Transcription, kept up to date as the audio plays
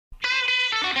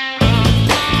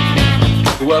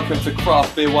welcome to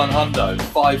Craft Beer 100.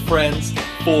 5 friends,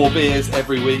 4 beers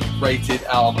every week, rated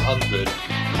out of 100.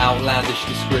 Outlandish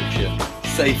description,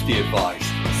 safety advice,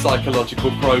 psychological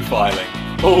profiling,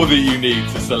 all that you need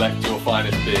to select your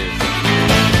finest beers.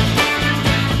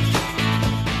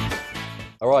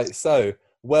 All right, so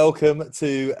welcome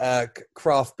to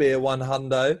Craft Beer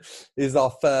 100. This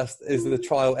is the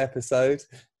trial episode,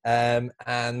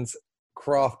 and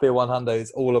Craft Beer 100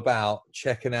 is all about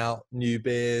checking out new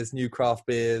beers, new craft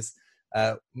beers.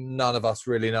 None of us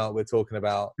really know what we're talking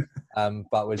about,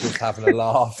 but we're just having a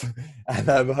laugh, and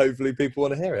hopefully people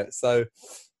want to hear it. So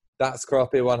that's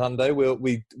Craft Beer 100.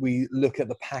 We look at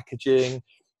the packaging,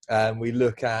 and we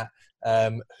look at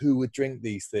who would drink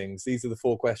these things. These are the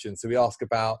 4 questions. So we ask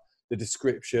about the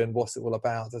description, what's it all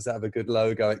about? Does it have a good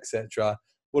logo, etc.?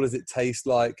 What does it taste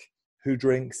like? Who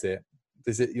drinks it?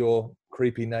 Is it your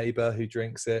creepy neighbour who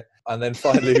drinks it? And then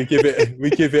finally, we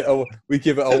give it a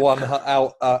 1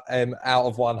 out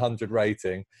of 100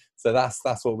 rating. So that's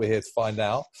what we're here to find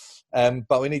out.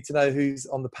 But we need to know who's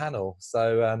on the panel.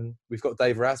 So we've got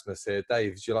Dave Erasmus here.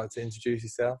 Dave, would you like to introduce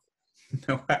yourself?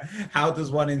 How does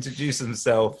one introduce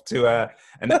himself to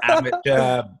an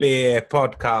amateur beer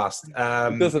podcast?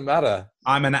 It doesn't matter.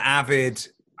 I'm an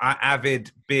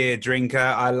avid beer drinker.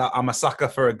 I'm a sucker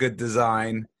for a good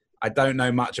design. I don't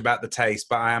know much about the taste,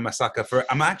 but I am a sucker for it.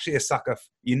 I'm actually a sucker.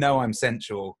 I'm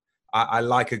sensual. I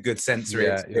like a good sensory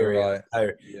experience.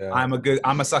 You're right. So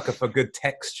I'm a sucker for good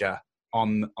texture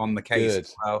on the case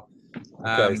as well.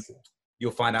 Okay.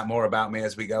 You'll find out more about me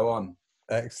as we go on.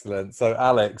 Excellent. So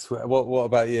Alex, what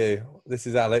about you? This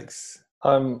is Alex.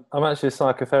 I'm actually a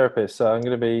psychotherapist, so I'm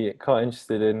going to be quite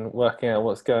interested in working out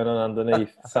what's going on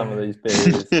underneath some of these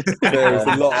beers. There's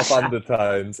a lot of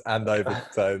undertones and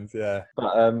overtones, yeah.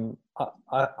 But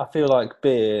I feel like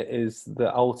beer is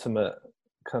the ultimate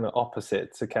kind of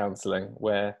opposite to counselling,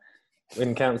 where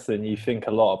in counselling you think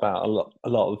a lot about a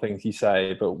lot of the things you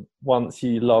say, but once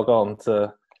you log on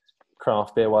to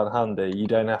Craft Beer 100, you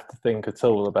don't have to think at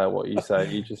all about what you say.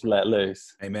 You just let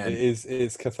loose. Amen.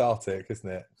 It's cathartic,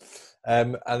 isn't it?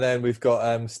 And then we've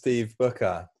got Steve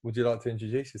Booker. Would you like to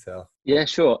introduce yourself? Yeah,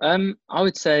 sure. I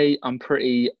would say I'm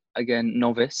pretty, again,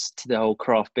 novice to the whole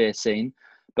craft beer scene,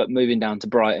 but moving down to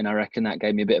Brighton, I reckon that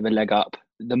gave me a bit of a leg up.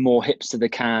 The more hipster the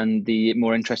can, the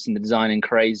more interesting the design and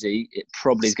crazy, it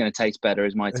probably is going to taste better,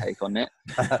 is my take on it.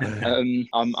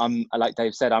 I'm like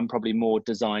Dave said, I'm probably more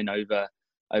design over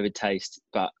taste,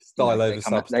 but style over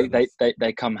substance.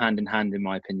 They come hand in hand, in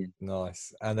my opinion.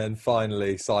 Nice. And then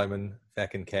finally, Simon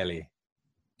Feckin Kelly.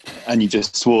 And you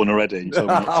just sworn already. You told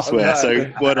me not to swear. No.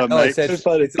 So well done, mate.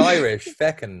 It's Irish,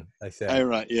 Feckin, they said. Oh,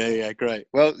 right. Yeah, great.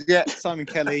 Well, yeah, Simon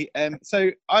Kelly.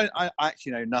 So I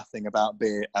actually know nothing about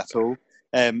beer at all.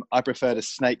 I preferred a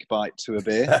snake bite to a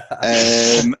beer.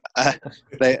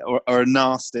 They are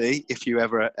nasty if you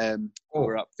ever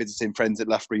were up visiting friends at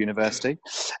Loughborough University.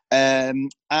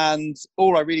 And I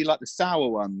really like the sour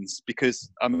ones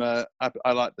because I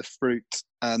like the fruit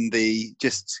and the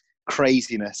just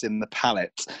craziness in the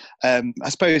palate. I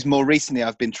suppose more recently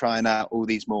I've been trying out all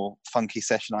these more funky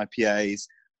session IPAs,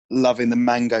 loving the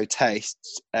mango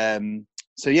tastes.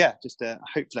 So yeah, just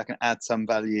hopefully I can add some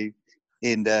value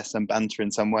in some banter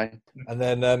in some way. And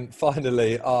then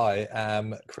finally, I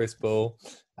am Chris Ball,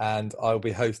 and I'll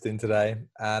be hosting today.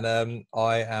 And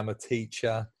I am a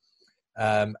teacher,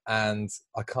 and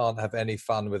I can't have any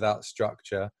fun without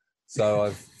structure. So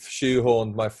I've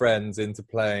shoehorned my friends into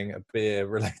playing a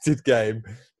beer-related game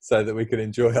so that we can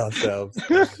enjoy ourselves.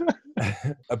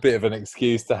 A bit of an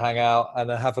excuse to hang out and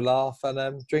have a laugh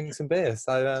and drink some beer.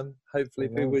 So hopefully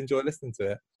people enjoy listening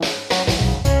to it.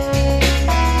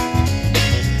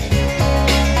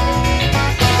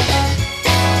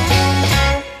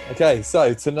 Okay,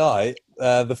 so tonight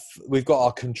we've got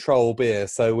our control beer.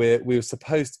 So we were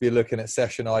supposed to be looking at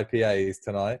session IPAs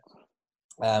tonight,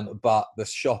 but the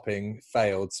shopping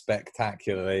failed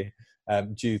spectacularly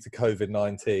due to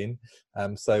COVID-19.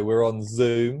 So we're on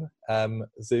Zoom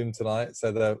tonight,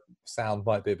 so the sound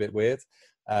might be a bit weird.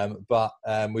 But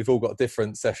we've all got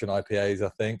different session IPAs,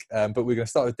 I think. But we're going to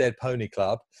start with Dead Pony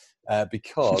Club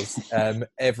because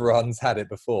everyone's had it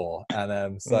before,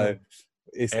 and so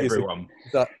it's everyone.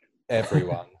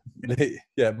 Everyone.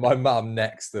 Yeah, my mum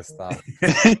next to stuff.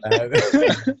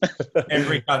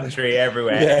 Every country,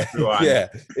 everywhere, everyone. Yeah,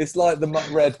 it's like the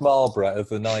Red Marlboro of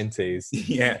the 90s.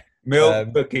 Yeah,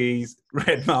 milk, cookies,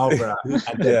 Red Marlboro, and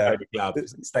Dead Pony Club.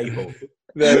 Staple.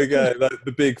 There we go, like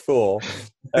the big 4.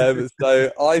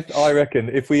 So I reckon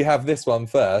if we have this one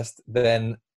first,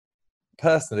 then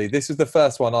personally, this was the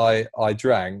first one I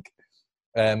drank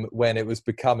when it was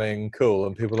becoming cool,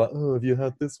 and people were like, "Oh, have you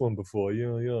had this one before?"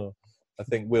 Yeah. I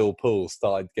think Will Poole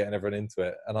started getting everyone into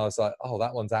it, and I was like, oh,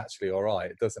 that one's actually all right.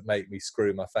 It doesn't make me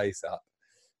screw my face up.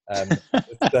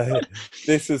 So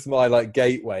this was my like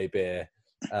gateway beer,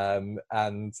 and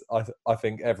I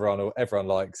think everyone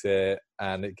likes it,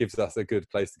 and it gives us a good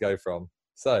place to go from.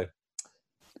 So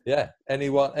yeah,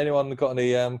 anyone got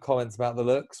any comments about the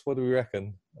looks? What do we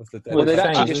reckon of the Well, they've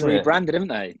actually changed, just isn't it? rebranded, haven't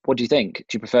they? What do you think?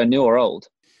 Do you prefer new or old?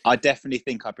 I definitely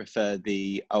think I prefer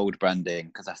the old branding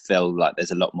because I feel like there's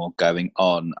a lot more going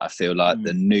on. I feel like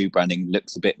the new branding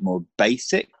looks a bit more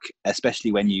basic,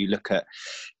 especially when you look at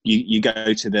you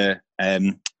go to the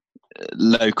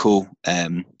local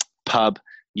pub,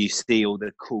 you see all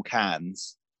the cool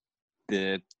cans.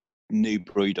 The new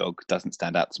Brewdog doesn't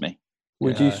stand out to me.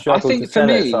 Would you Yeah. struggle I think to for sell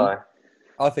it, me- Si?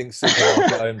 I think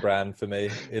supermarket own brand for me.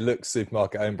 It looks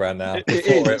supermarket own brand now. It Before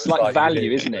is. it It's was like value,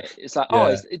 unique. isn't it? It's like,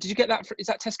 Yeah. did you get that? Is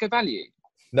that Tesco value?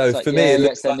 No, It's like, for me, yeah, it yeah,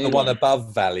 looks it's their like the new one one.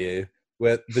 above value,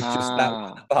 where just that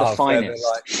one The above, where they're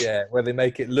finest. like, where they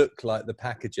make it look like the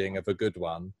packaging of a good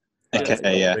one. but Okay, it's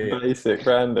not yeah. real. Basic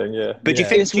branding, yeah. But Yeah.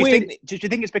 It's do you weird.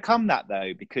 think it's become that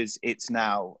though because it's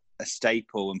now a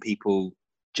staple and people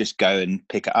just go and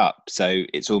pick it up? So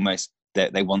it's almost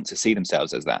that they want to see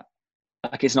themselves as that.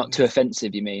 Like it's not too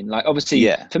offensive, you mean? Like obviously,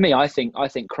 Yeah. for me, I think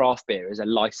craft beer is a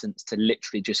license to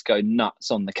literally just go nuts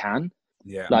on the can.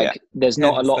 Yeah. Like there's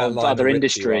not a Hence lot that of Lionel other Richie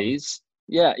industries.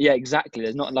 Yeah, exactly.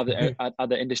 There's not another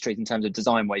other industries in terms of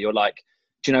design where you're like,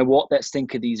 do you know what? Let's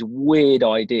think of these weird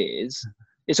ideas.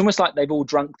 It's almost like they've all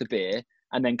drunk the beer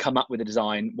and then come up with a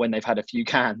design when they've had a few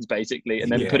cans, basically, and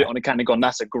then put Yeah. it on a can and gone,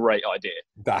 that's a great idea.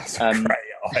 That's a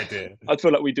great idea. I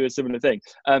feel like we do a similar thing.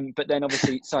 But then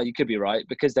obviously, so you could be right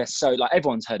because they're so like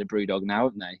everyone's heard of Brewdog now,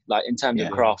 haven't they? Like in terms Yeah.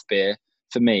 of craft beer,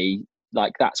 for me,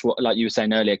 like that's what, like you were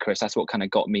saying earlier, Chris, that's what kind of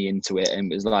got me into it and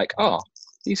was like, oh,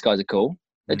 these guys are cool.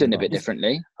 They're doing it a bit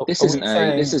differently. This isn't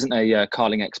a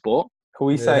Carling export. Are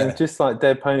we Yeah. saying just like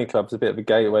Dead Pony Club's a bit of a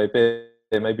gateway beer,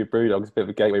 maybe Brewdog's a bit of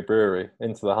a gateway brewery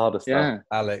into the harder stuff? Yeah.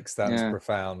 Alex, that was Yeah.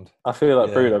 profound. I feel like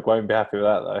Yeah. Brewdog won't be happy with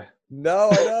that though. No,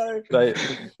 I know. They,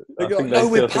 They I go, think no,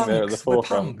 they we're still think they're at the punks. We're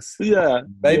forefront. punks. Yeah.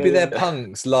 Maybe Yeah, they're yeah.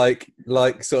 punks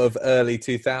like sort of early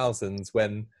 2000s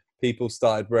when people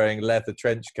started wearing leather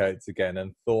trench coats again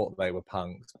and thought they were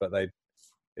punks, but it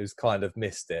was kind of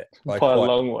missed it by Quite a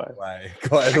long way.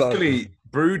 Quite a long Actually,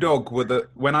 Brewdog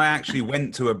when I actually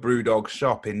went to a Brewdog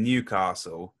shop in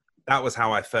Newcastle, that was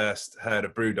how I first heard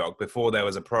of Brewdog. Before there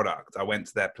was a product, I went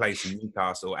to their place in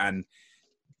Newcastle, and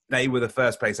they were the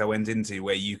first place I went into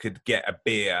where you could get a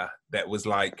beer that was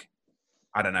like,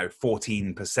 I don't know,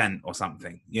 14% or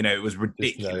something. You know, it was Just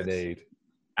ridiculous. no need.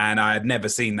 And I had never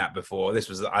seen that before. This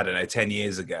was, I don't know, 10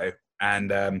 years ago.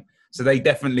 And so they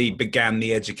definitely began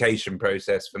the education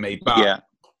process for me. But Yeah.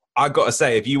 I got to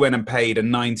say, if you went and paid a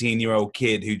 19-year-old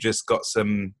kid who just got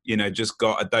just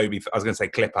got Adobe, I was going to say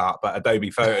clip art, but Adobe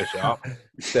Photoshop,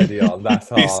 Steady on, that's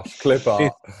harsh. Clip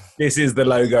art. this is the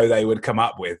logo they would come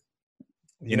up with.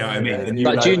 You know what I mean? Yeah. And You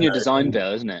Like know, junior no,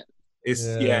 Designville, isn't it? It's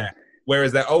Yeah.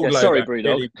 Whereas their old Yeah, logo, sorry, Brewdog.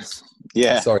 really was-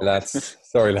 Yeah. Sorry, lads.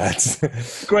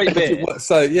 Great beer.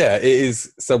 So yeah, it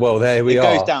is. So well, there we It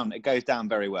are. goes down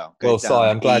very well. Well, Goes Si, down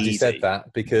I'm glad you easy. said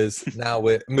that because now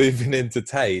we're moving into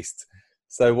taste.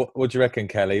 So what do you reckon,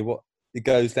 Kelly? It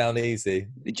goes down easy.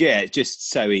 Yeah, it's just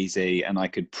so easy, and I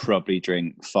could probably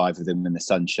drink 5 of them in the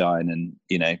sunshine and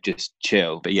just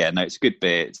chill. But yeah, no, it's a good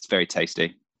beer. It's very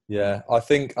tasty. Yeah, I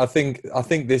think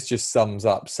this just sums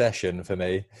up session for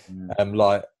me. Mm.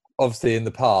 Like obviously in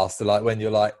the past, like when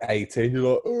you're like 18,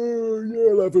 you're like, oh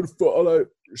yeah, 11 foot, I like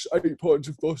 8 pints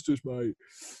of Foster's, mate.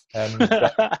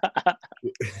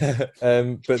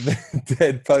 But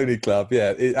Dead Pony Club,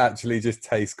 yeah, it actually just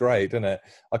tastes great, doesn't it?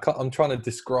 I'm trying to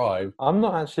describe. I'm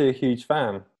not actually a huge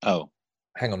fan. Oh,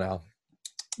 Hang on now.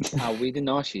 Oh, we didn't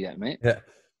ask you that, mate. Yeah,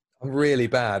 I'm really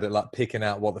bad at like picking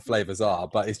out what the flavors are,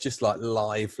 but it's just like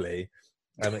lively,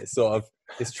 and it's sort of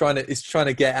it's trying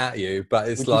to get at you, but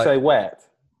it's Would like you say wet?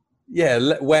 yeah,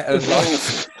 wet and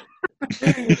light.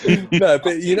 No,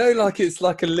 but like it's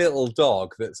like a little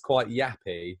dog that's quite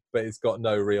yappy, but it's got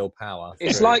no real power.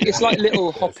 It's like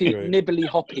little hoppy, true. nibbly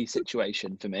hoppy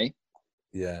situation for me.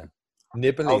 Yeah,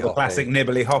 nibbly. Oh, the hoppy. classic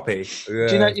nibbly hoppy.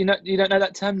 Yeah. Do you don't know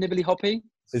that term, nibbly hoppy?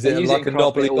 Is they it use like it a in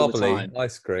craft beer knobbly all the bobbly time.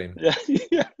 ice cream?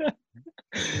 Yeah.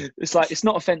 It's like it's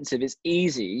not offensive. It's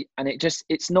easy, and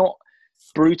it's not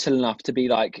brutal enough to be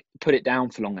like put it down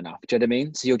for long enough. Do you know what I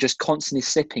mean? So you're just constantly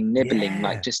sipping, nibbling, Yeah.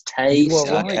 like just You taste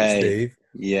are right, Okay. Steve.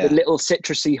 yeah. the little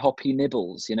citrusy hoppy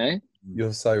nibbles. You know?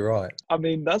 You're so right. I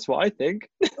mean, that's what I think.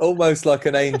 Almost like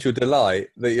an angel delight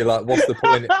that you're like, what's the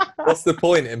point? What's the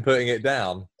point in putting it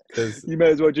down? Because You may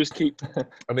as well just keep.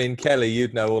 I mean, Kelly,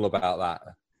 you'd know all about that.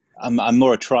 I'm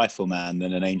more a trifle man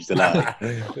than an Angel Delight.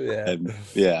 Yeah.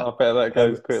 Yeah. I bet that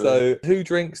goes quickly. So, who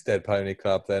drinks Dead Pony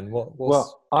Club then? What's...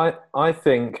 Well, I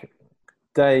think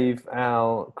Dave,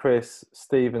 Al, Chris,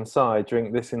 Steve, and Si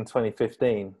drink this in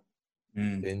 2015.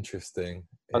 Interesting.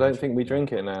 I don't think we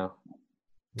drink it now.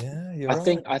 Yeah, you're I right.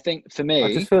 think for me,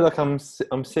 I just feel like I'm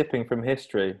sipping from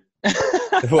history.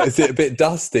 What, is it a bit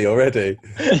dusty already?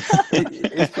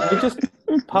 We're just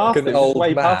past Like an it, old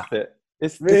way Matt. past it.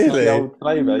 It's Really? the old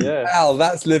flavour, yeah. Al,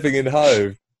 that's living in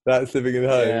home. That's living in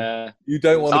home. yeah, You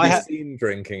don't want to I be ha- seen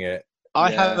drinking it.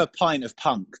 I Yeah. have a pint of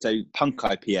Punk, so Punk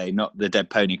IPA, not the Dead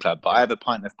Pony Club, but I have a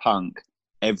pint of Punk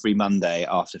every Monday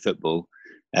after football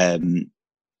when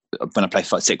I play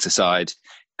 6-a-side,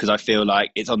 because I feel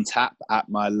like it's on tap at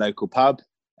my local pub,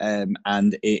 and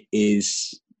it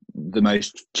is the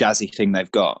most jazzy thing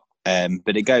they've got.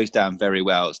 But it goes down very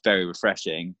well. It's very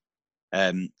refreshing.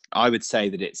 I would say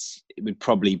that it would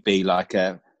probably be like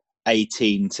a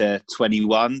 18 to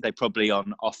 21. They're probably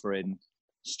on offer in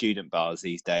student bars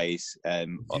these days.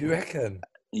 Do you reckon?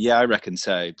 Yeah, I reckon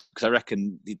so. Because I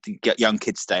reckon the young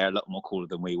kids today are a lot more cooler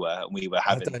than we were, and we were I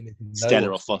having don't even know Stella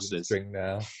what or Foster's. drink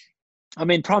now. I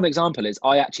mean, prime example is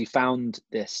I actually found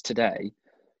this today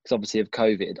because obviously of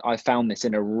COVID. I found this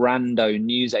in a rando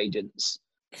newsagents.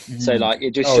 So like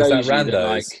it just Oh, is shows that you that Randos?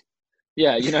 like,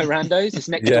 yeah, you know Randos. It's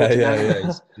next door Yeah, to yeah,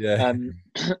 Nando's.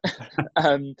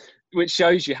 yeah. Which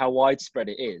shows you how widespread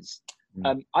it is.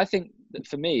 I think that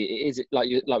for me, it is like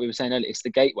we were saying earlier, it's the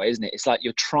gateway, isn't it? It's like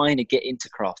you're trying to get into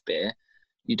craft beer.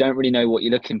 You don't really know what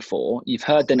you're looking for. You've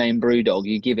heard the name BrewDog,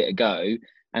 you give it a go,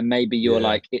 and maybe you're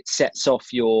like, it sets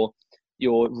off your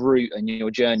route and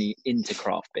your journey into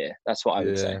craft beer. That's what I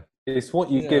would say. It's what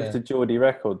you give to Geordie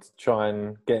Records to try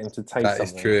and get him to taste That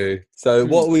something. is true. So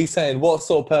what are we saying? What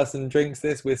sort of person drinks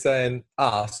this? We're saying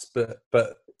us, but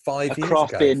 5 A years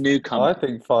craft ago. beer newcomer. I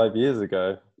think 5 years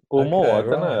ago or more. I don't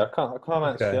know. I can't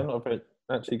actually. Okay. I'm not very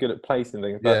actually good at placing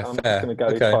things, but I'm fair. just going to go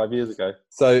Okay. 5 years ago.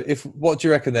 So what do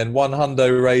you reckon then?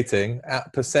 100 rating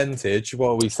at percentage. What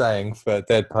are we saying for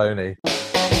Dead Pony?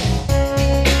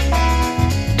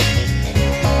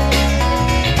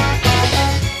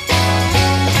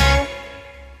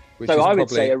 Which So is I would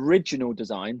probably- say original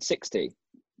design 60.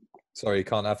 Sorry, you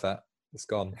can't have that. It's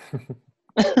gone.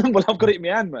 Well, I've got it in my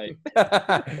hand, mate.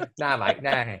 Nah, mate.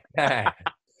 Nah.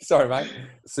 Sorry, mate.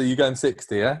 So you're going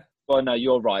 60, yeah? Well, no,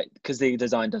 you're right because the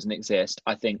design doesn't exist.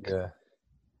 I think.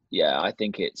 Yeah, I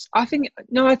think it's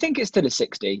still a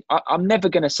 60. I'm never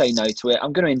going to say no to it.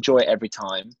 I'm going to enjoy it every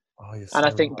time. Oh, you're And I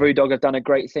so think right. BrewDog have done a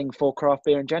great thing for craft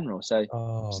beer in general. So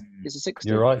it's a 60.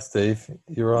 You're right, Steve.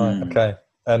 You're right. Okay.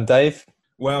 Dave?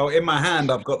 Well, in my hand,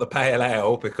 I've got the pale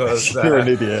ale because You're an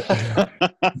idiot.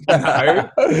 no,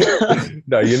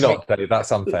 No, you're not, Dave.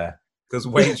 That's unfair. because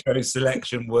Waitrose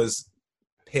selection was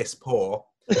piss poor.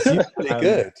 You're pretty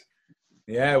good.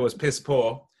 Yeah, it was piss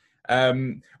poor.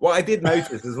 What I did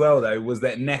notice as well, though, was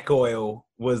that Neck Oil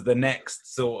was the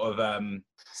next sort of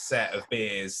set of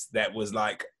beers that was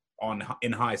like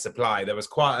in high supply. There was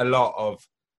quite a lot of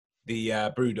the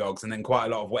BrewDogs, and then quite a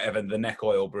lot of whatever the Neck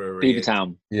Oil brewery is.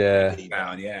 Beavertown. Yeah.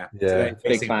 Beavertown, yeah. Yeah. So they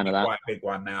Big seem fan to of be that. Quite a big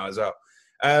one now as well.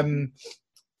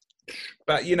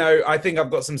 But I think I've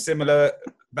got some similar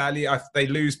value. They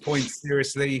lose points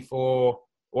seriously for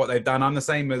what they've done. I'm the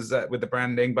same as with the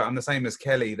branding, but I'm the same as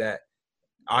Kelly that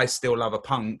I still love a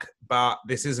punk, but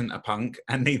this isn't a punk,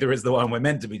 and neither is the one we're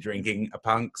meant to be drinking a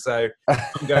punk. So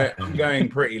I'm going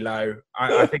pretty low.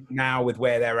 I think now with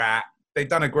where they're at, they've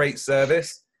done a great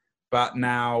service, but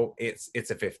now it's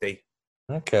a 50.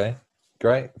 Okay.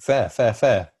 Great. Fair.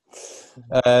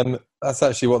 That's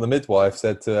actually what the midwife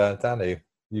said to Danny.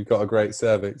 You've got a great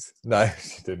cervix. No,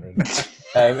 she didn't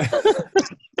really.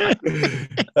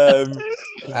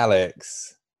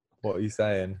 Alex, what are you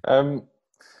saying?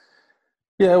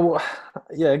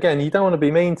 Again, you don't want to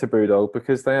be mean to BrewDog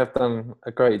because they have done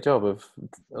a great job of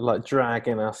like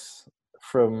dragging us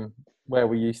from where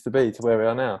we used to be to where we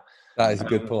are now. That is a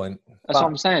good point. That's what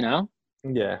I'm saying now.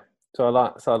 Yeah, so I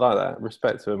like that.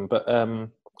 Respect to them, but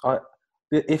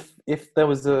if there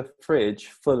was a fridge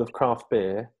full of craft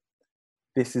beer,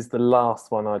 this is the last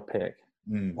one I'd pick.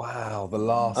 Wow, the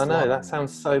last. I know one. that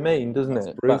sounds so mean, doesn't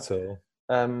it? Brutal.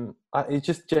 But, it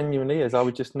just genuinely is. I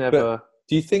would just never.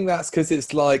 Do you think that's because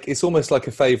it's almost like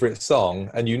a favourite song,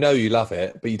 and you love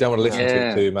it, but you don't want to listen to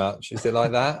it too much? Is it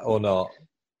like that or not?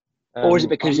 Or is it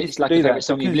because I it's used to like do a that favourite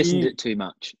song you've because listened to it too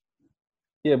much?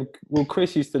 Yeah, well,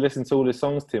 Chris used to listen to all his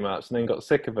songs too much and then got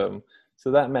sick of them. So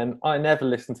that meant I never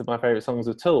listened to my favourite songs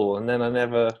at all, and then I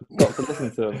never got to listen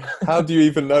to them. How do you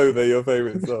even know they're your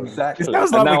favourite songs? Exactly. It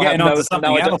sounds And like now we're I getting have on no- to something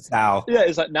now I don't- else now. Yeah,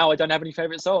 it's like now I don't have any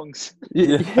favourite songs.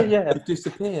 Yeah. They've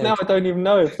disappeared. Now I don't even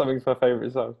know if something's my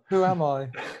favourite song. Who am I?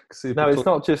 No, it's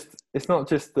not just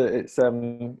that it's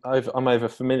I'm over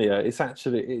familiar. It's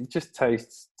actually it just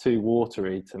tastes too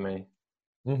watery to me.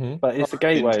 Mm-hmm. But it's a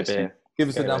gateway Interesting. beer. Give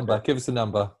us a Gateway number. beer. Give us a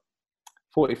number.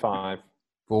 45.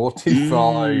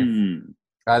 45. Mm.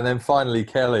 And then finally,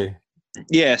 Kelly.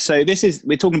 Yeah, so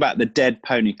we're talking about the Dead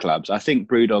Pony Clubs. I think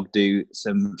Brewdog do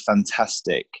some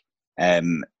fantastic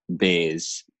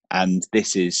beers, and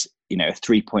this is, a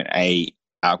 3.8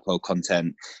 alcohol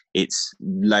content. It's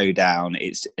low down.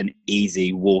 It's an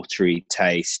easy, watery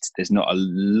taste. There's not a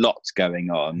lot going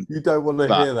on. You don't want to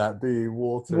But- hear that, do you?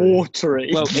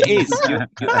 Watery. Well, it is.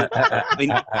 I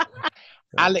mean,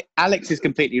 Alex is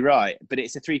completely right, but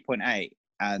it's a 3.8,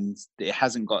 and it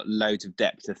hasn't got loads of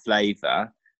depth of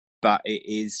flavour. But it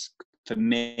is, for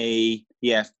me,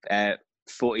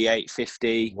 48,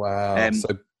 50. Wow. So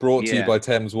brought to you yeah. by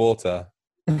Thames Water.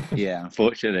 Yeah,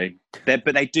 unfortunately. But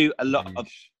they do a lot of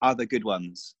other good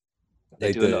ones.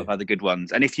 They do a lot of other good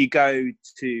ones. And if you go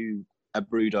to a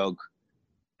Brewdog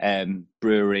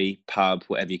brewery, pub,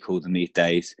 whatever you call them these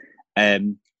days,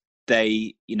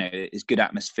 they, it's good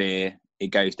atmosphere. It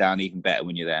goes down even better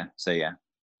when you're there. So, yeah.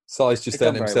 Si's just They've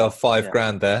earned done very himself well.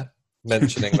 £5,000 there,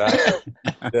 mentioning that.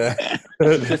 Yeah.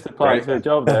 Just applying for a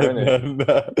job there, isn't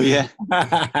it? Yeah.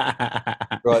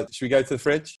 Right, should we go to the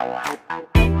fridge?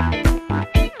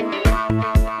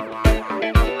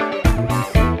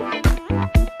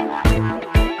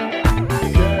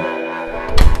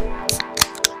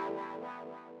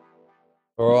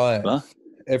 All right. What?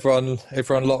 Everyone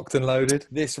locked and loaded.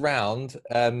 This round,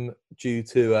 due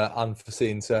to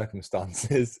unforeseen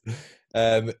circumstances,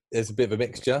 there's a bit of a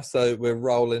mixture. So we're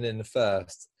rolling in the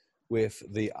first with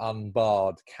the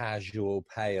unbarred casual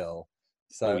pale.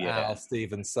 So Oh, yeah. Al,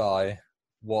 Steve and Si,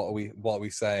 what are we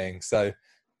saying? So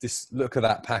just look at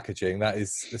that packaging.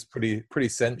 That's pretty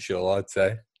sensual, I'd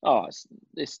say. Oh,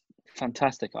 it's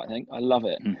fantastic. I think I love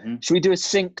it. Mm-hmm. Should we do a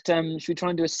synced? Should we try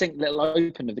and do a synced little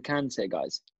open of the cans here,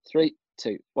 guys? 3,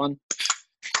 2, 1.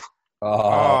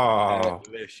 Oh.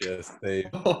 Delicious, Steve.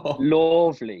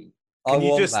 Lovely. I Can you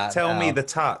want just that tell me now. the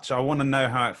touch? I want to know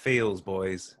how it feels,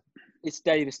 boys. It's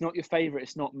Dave. It's not your favourite.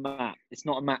 It's not matte. It's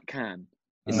not a matte can.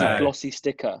 It's No. a glossy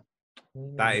sticker.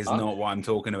 That is Huh? not what I'm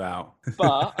talking about.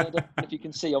 But I don't know if you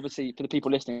can see. Obviously, for the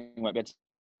people listening, who won't be able to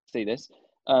see this.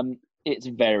 It's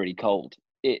very cold.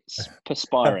 It's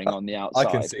perspiring on the outside.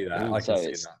 I can see that. I So can see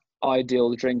it's that.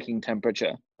 ideal drinking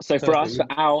temperature. So for us, for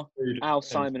Al,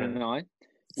 Simon, and I,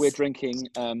 we're drinking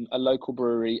a local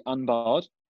brewery, Unbarred,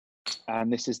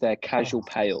 and this is their casual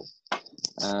pale.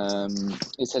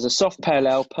 It says a soft pale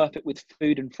ale, perfect with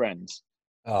food and friends.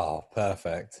 Oh,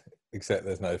 perfect. Except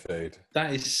there's no food.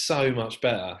 That is so much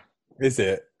better. Is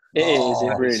it? It is. Oh,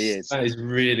 It really is. That is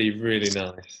really, really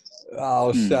nice.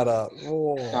 Oh, Hmm. shut up.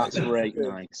 Oh, That's great.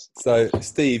 Nice. So,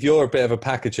 Steve, you're a bit of a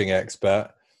packaging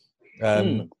expert.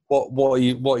 What are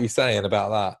you saying about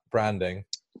that branding?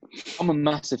 I'm a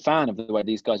massive fan of the way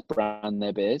these guys brand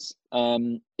their beers.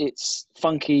 It's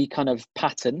funky kind of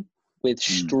pattern with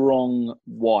strong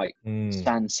white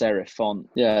sans serif font.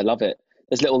 Yeah, I love it.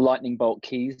 There's little lightning bolt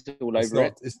keys all over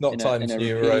it. It's not in Times a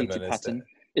New repeated Roman, is pattern. it?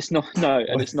 It's not, no,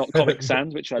 and it's not Comic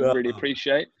Sans, which I really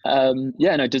appreciate.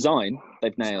 Design,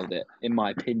 they've nailed it, in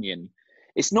my opinion.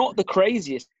 It's not the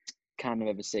craziest can I've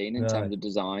ever seen in terms of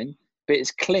design, but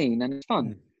it's clean and it's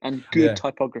fun and good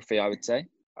typography, I would say.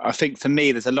 I think for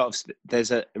me, there's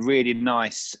a really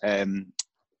nice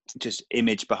just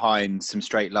image behind some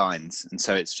straight lines, and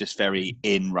so it's just very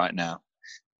in right now.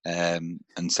 And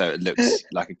so it looks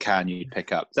like a can you'd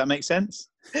pick up. Does that make sense?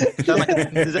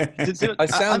 It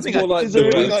sounds more like It's a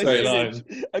really the nice straight image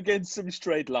against some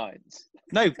straight lines.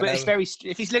 No, but it's very.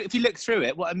 If you look through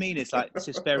it, what I mean is like it's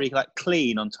just very like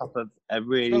clean on top of a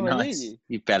really I nice. hear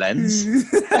You bellends.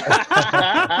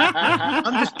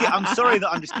 I'm sorry that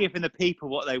I'm just giving the people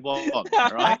what they want.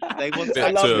 Right? They want. Give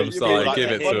it to them, You're Si, being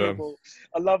give it to them. vulnerable.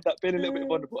 I love that, being a little bit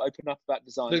vulnerable, open up about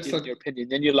design, Looks giving like- your opinion.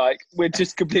 Then you're like, we're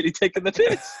just completely taking the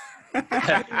piss.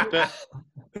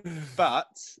 but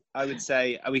I would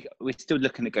say we're still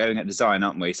looking at going at design,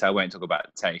 aren't we? So I won't talk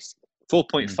about taste.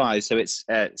 4.5, so it's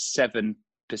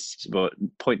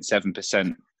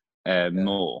 0.7%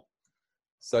 more.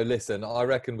 So listen, I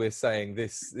reckon we're saying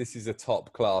this is a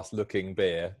top class looking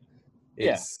beer.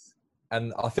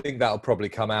 And I think that'll probably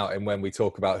come out in when we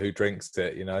talk about who drinks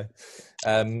it, you know.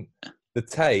 The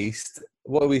taste,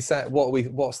 what are we saying?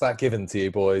 What's that given to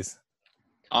you, boys?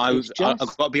 I've It's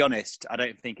just- got to be honest. I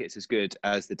don't think it's as good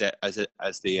as the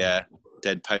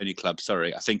Dead Pony Club.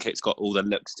 Sorry, I think it's got all the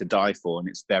looks to die for, and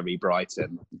it's very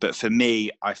Brighton. But for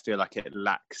me, I feel like it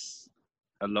lacks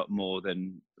a lot more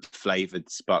than flavoured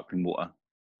sparkling water.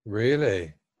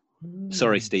 Really?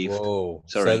 Sorry, Steve. Whoa.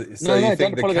 Sorry. So you No, think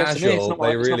don't the apologise to me. It's casual, not my-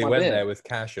 they it's not really my went beer. there with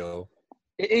casual.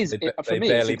 It is. They For me, it's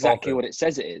barely exactly bothered. what it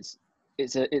says it is.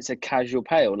 It's a casual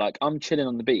pale. Like, I'm chilling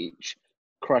on the beach,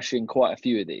 crushing quite a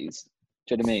few of these.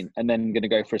 Do you know what I mean? And then going to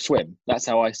go for a swim. That's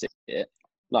how I see it.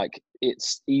 Like,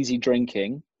 it's easy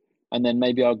drinking, and then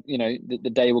maybe the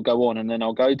day will go on, and then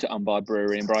I'll go to Unbar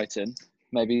Brewery in Brighton.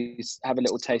 Maybe have a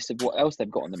little taste of what else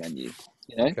they've got on the menu.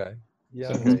 You know? Okay.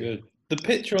 Yeah. Sounds okay. good. The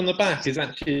picture on the back is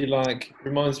actually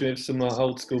reminds me of some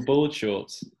old school board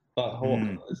shorts, like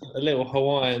a little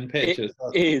Hawaiian picture. It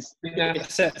So is. I think that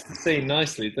sets the scene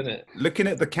nicely, doesn't it? Looking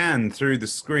at the can through the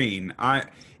screen,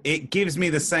 it gives me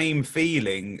the same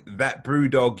feeling that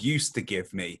Brewdog used to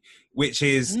give me, which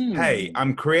is, hey,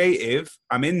 I'm creative,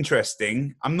 I'm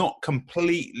interesting, I'm not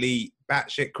completely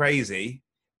batshit crazy,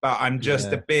 but I'm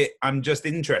just I'm just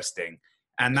interesting.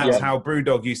 And that's how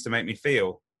Brewdog used to make me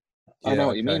feel. I know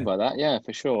what you okay. mean by that. Yeah,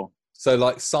 for sure. So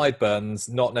like sideburns,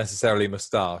 not necessarily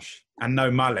moustache. And no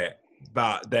mullet,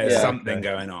 but there's Yeah. something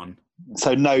going on.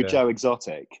 So no Joe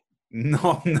Exotic.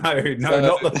 No, So-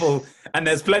 not the full. And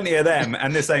there's plenty of them,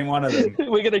 and this ain't one of them.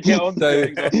 We're gonna get on So-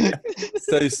 to it.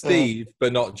 So Steve,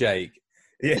 but not Jake.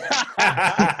 Yeah.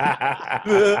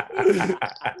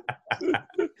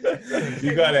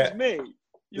 You got it. Me.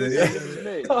 You were Yeah. saying it was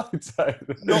me. I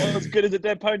don't- Not as good as the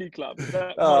Dead Pony Club. Is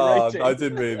that my Oh, rating? I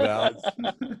didn't mean that.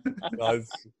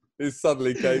 It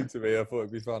suddenly came to me. I thought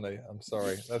it'd be funny. I'm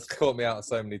sorry. That's caught me out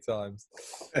so many times.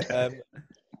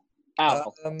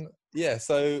 Ow. Yeah.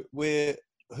 So who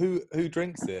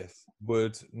drinks this?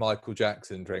 Would Michael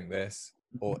Jackson drink this,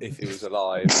 or if he was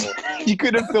alive? Or, You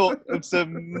could have thought of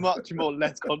some much more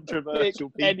less controversial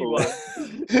people. Anyone.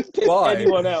 Why?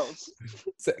 Anyone else?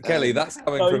 So, Kelly, that's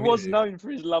coming No, he from was you. known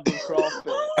for his love of craft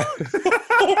beer.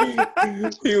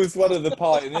 He was one of the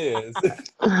pioneers.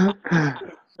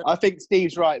 I think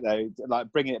Steve's right though.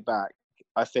 Like bringing it back,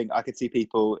 I think I could see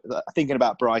people thinking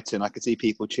about Brighton. I could see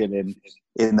people chilling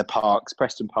in the parks,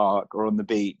 Preston Park, or on the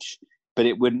beach. But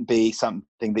it wouldn't be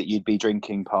something that you'd be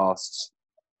drinking past,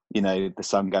 the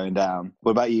sun going down.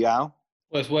 What about you, Al?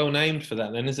 Well, it's well named for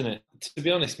that then, isn't it? To be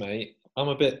honest, mate, I'm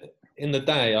a bit... In the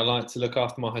day, I like to look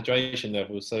after my hydration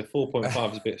levels, so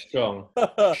 4.5 is a bit strong.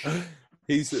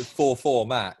 He's at 4.4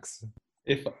 max.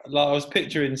 If I was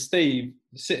picturing Steve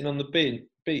sitting on the beach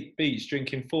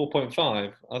drinking 4.5,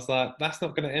 I was like, that's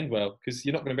not going to end well, because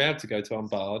you're not going to be able to go to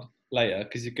Unbarred later,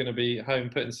 because you're going to be home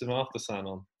putting some after sun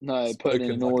on. No, putting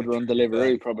in an Spoken like order a on true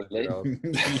Deliveroo, 35-year-old.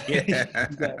 probably.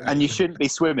 Yeah. And you shouldn't be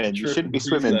swimming. You True. shouldn't be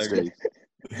swimming, Slogan. Steve.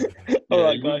 All Yeah,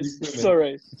 right, you wouldn't guys. be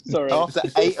swimming. Sorry. After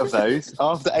 8 of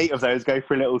those, go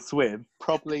for a little swim.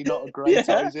 Probably not a great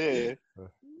Yeah. idea.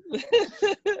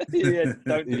 Yeah,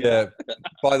 don't do Yeah.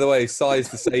 By the way, Si's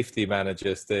the safety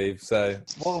manager, Steve. So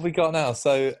what have we got now?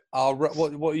 So what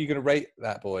are you going to rate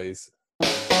that, boys?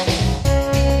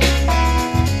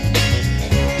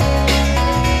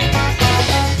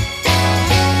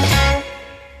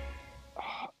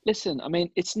 Listen, I mean,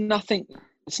 it's nothing.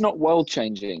 It's not world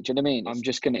changing. Do you know what I mean? I'm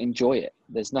just going to enjoy it.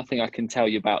 There's nothing I can tell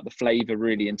you about the flavour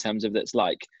really in terms of that's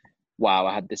like, wow,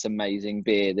 I had this amazing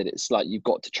beer that it's like you've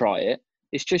got to try it.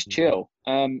 It's just chill.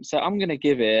 So I'm going to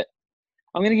give it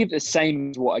the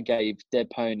same as what I gave Dead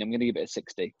Pony. I'm going to give it a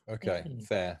 60. Okay,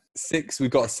 fair. 6. We've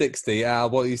got 60. Al,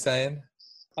 what are you saying?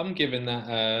 I'm giving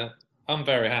that... I'm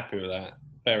very happy with that.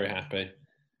 Very happy.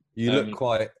 You look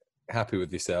quite happy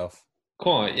with yourself.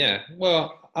 Quite, yeah.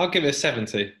 Well, I'll give it a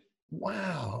 70.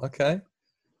 Wow. Okay.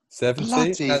 70.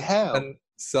 Bloody hell. And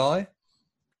Si?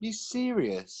 You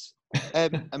serious?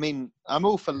 I mean, I'm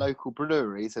all for local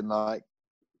breweries and like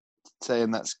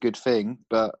saying that's a good thing,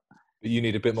 but You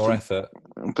need a bit more effort.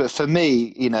 for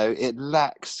me, it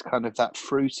lacks kind of that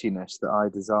fruitiness that I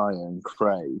desire and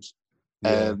crave.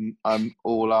 Yeah. I'm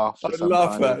all after. I some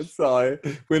love kind that, of-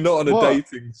 Si. We're not on a What?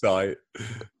 dating site.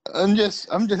 I'm just,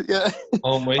 yeah.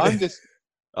 Aren't we? I'm just.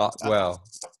 Well,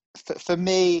 For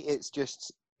me, it's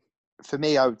just. For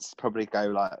me, I would probably go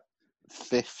like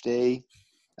 50,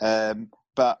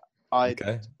 but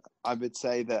okay. I would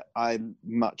say that I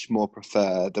much more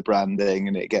prefer the branding,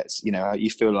 and it gets, you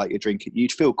feel like you're drinking.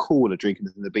 You'd feel cooler drinking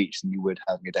it on the beach than you would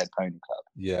having a Dead Pony Club,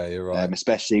 Yeah, you're right.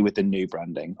 especially with the new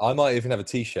branding. I might even have a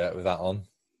T-shirt with that on.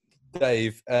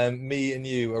 Dave, me and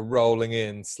you are rolling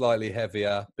in slightly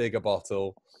heavier, bigger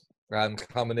bottle,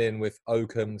 coming in with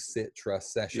Oakham Citra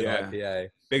Session Yeah. IPA.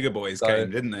 Bigger boys So- came,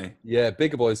 didn't they? Yeah,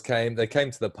 bigger boys came. They came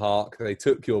to the park. They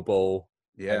took your ball.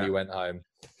 and you went home.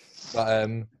 But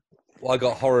I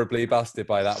got horribly busted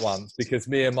by that once because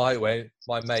me and my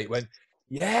mate went,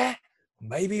 yeah,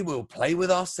 maybe we'll play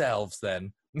with ourselves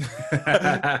then. And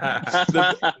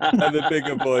the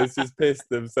bigger boys just pissed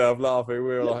themselves laughing. We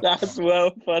were like, That's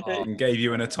well funny. And gave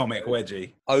you an atomic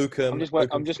wedgie. Oakham.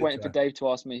 I'm just waiting for Dave to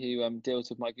ask me who deals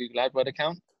with my Google AdWords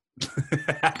account.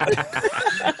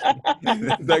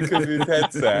 That could be his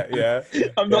headset, yeah.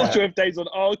 I'm not sure if Dave's on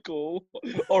our call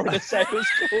or on a sales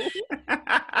call.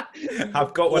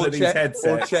 I've got one of these headsets.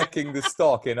 Or checking the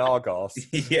stock in Argos.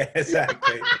 Yeah,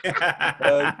 exactly.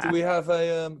 Do we have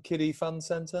a kiddie fun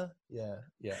centre? Yeah.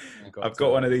 I've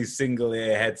got one of these single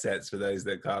ear headsets for those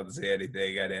that can't see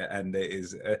anything, and it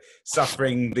is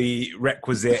suffering the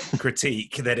requisite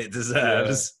critique that it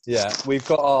deserves. Yeah, we've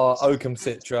got our Oakham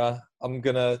Citra. I'm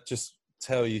gonna just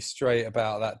tell you straight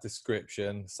about that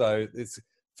description. So it's,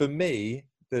 for me,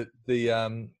 the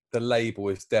label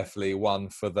is definitely one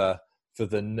for the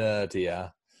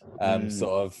nerdier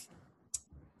sort of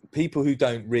people who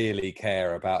don't really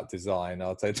care about design.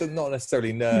 I'd say, not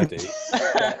necessarily nerdy,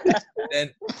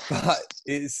 but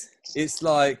it's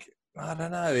like, I don't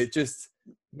know, it just,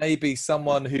 maybe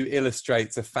someone who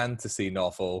illustrates a fantasy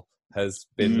novel has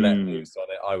been let loose on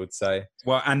it, I would say.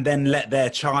 Well, and then let their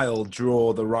child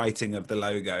draw the writing of the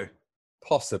logo.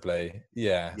 Possibly,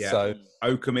 yeah. So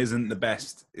Oakham isn't the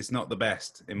best. It's not the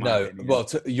best in my opinion. Well,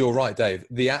 you're right, Dave.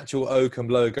 The actual Oakham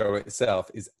logo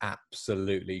itself is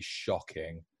absolutely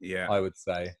shocking. Yeah, I would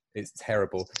say it's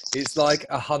terrible. It's like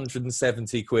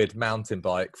 170 quid mountain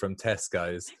bike from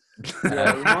Tesco's.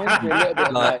 Yeah, it reminds me a little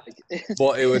bit like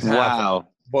what it would have. Wow.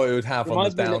 What it would have on the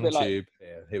Reminds me a down little tube.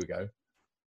 bit Here we go.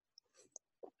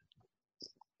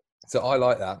 So I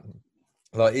like that.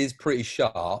 Like, it's pretty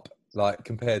sharp, like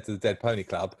compared to the Dead Pony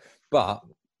Club, but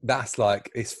that's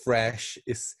like, it's fresh,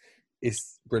 it's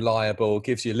reliable,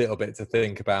 gives you a little bit to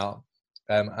think about,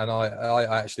 and I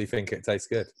actually think it tastes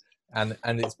good, and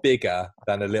it's bigger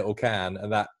than a little can,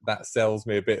 and that sells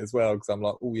me a bit as well, because I'm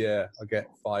like, oh yeah, I get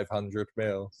 500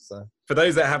 mil. So for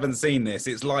those that haven't seen this,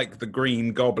 it's like the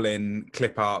Green Goblin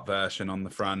clip art version on the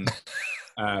front.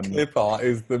 Clip art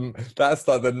is that's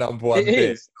like the number one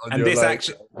bit. And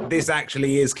this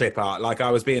actually is clip art. Like,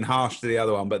 I was being harsh to the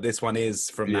other one, but this one is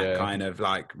from that kind of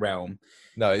like realm.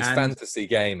 No, it's fantasy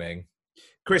gaming.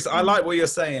 Chris, I like what you're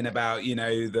saying about,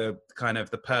 the kind of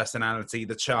the personality,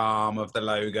 the charm of the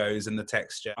logos and the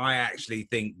texture. I actually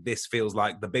think this feels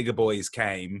like the bigger boys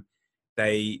came,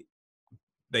 they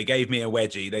gave me a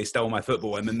wedgie, they stole my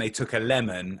football, and then they took a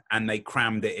lemon and they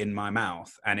crammed it in my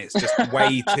mouth, and it's just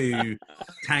way too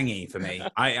tangy for me.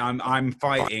 I'm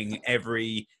fighting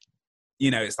every,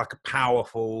 it's like a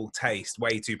powerful taste,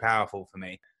 way too powerful for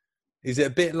me. Is it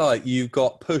a bit like you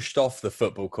got pushed off the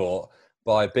football court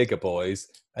by bigger boys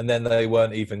and then they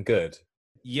weren't even good?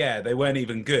 Yeah, they weren't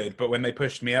even good, but when they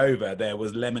pushed me over, there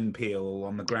was lemon peel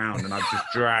on the ground, and I just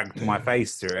dragged my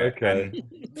face through it. Okay.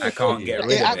 And I can't get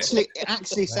rid of it. It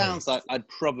actually sounds like I'd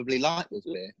probably like this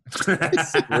beer.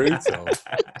 It's brutal.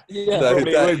 yeah. So,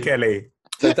 Probably would, Kelly.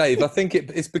 So, Dave, I think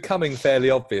it's becoming fairly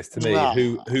obvious to me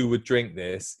who would drink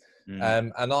this.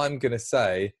 And I'm going to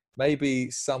say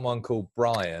maybe someone called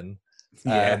Brian.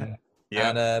 And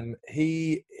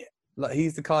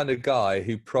he's the kind of guy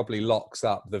who probably locks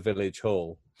up the village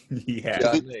hall.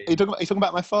 Yeah. Are you talking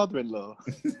about my father-in-law?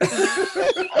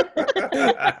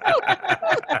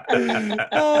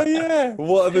 Oh yeah.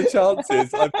 What are the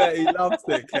chances? I bet he loves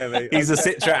it, Kelly. He's a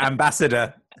Citra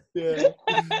ambassador. Yeah.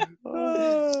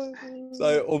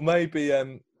 So, or maybe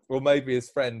his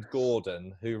friend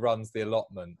Gordon, who runs the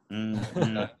allotment.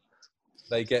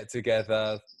 They get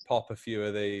together, pop a few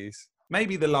of these.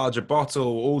 Maybe the larger bottle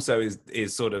also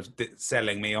is sort of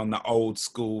selling me on the old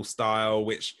school style,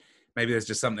 which maybe there's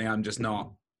just something I'm just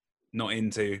not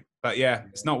into. But yeah,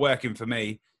 it's not working for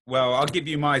me. Well, I'll give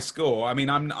you my score. I mean,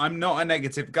 I'm not a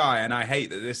negative guy, and I hate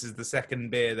that this is the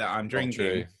second beer that I'm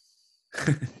drinking.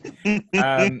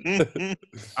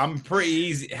 I'm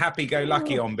pretty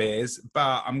happy-go-lucky on beers,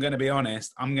 but I'm going to be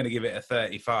honest, I'm going to give it a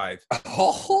 35.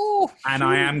 And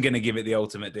I am going to give it the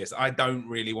ultimate diss. I don't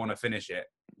really want to finish it.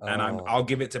 And I'll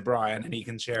give it to Brian, and he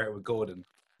can share it with Gordon.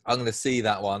 I'm going to see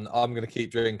that one. I'm going to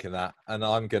keep drinking that, and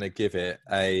I'm going to give it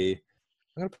I'm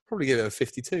going to probably give it a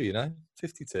 52,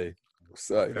 52.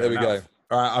 So there we go.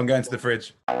 All right, I'm going to the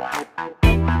fridge.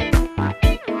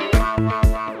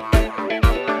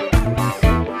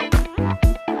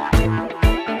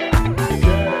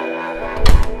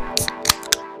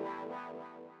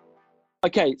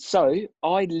 Okay, so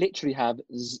I literally have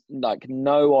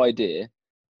no idea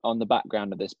on the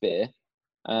background of this beer.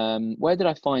 Where did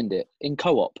I find it? In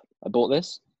Co-op. I bought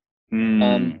this.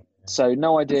 So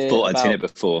no idea. Thought I'd seen about-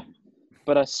 it before.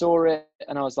 But I saw it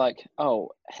and I was like, oh,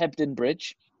 Hebden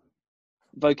Bridge,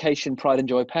 Vocation Pride and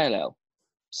Joy Pale Ale.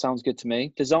 Sounds good to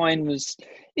me. Design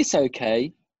it's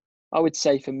okay. I would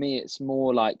say for me, it's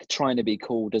more like trying to be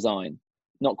cool design.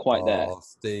 Not quite there.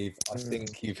 Steve, I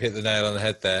think you've hit the nail on the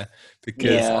head there,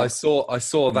 because Yeah. I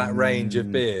saw that range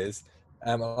of beers,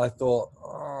 and I thought,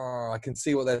 I can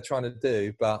see what they're trying to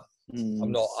do, but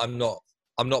I'm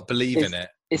not believing it.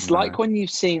 It's No. like when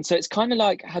you've seen, so it's kind of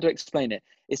like, how to explain it?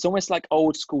 It's almost like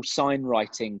old school sign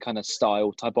writing kind of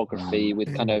style, typography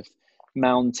with kind of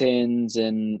mountains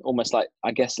and almost like,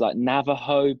 I guess, like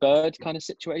Navajo bird kind of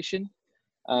situation.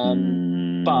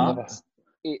 But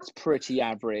it's pretty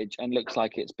average and looks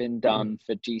like it's been done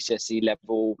for GCSE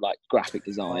level, like graphic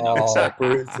design. I would say.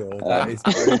 Brutal. That is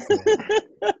brutal.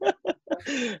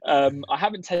 I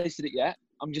haven't tasted it yet.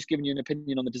 I'm just giving you an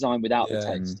opinion on the design without the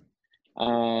taste.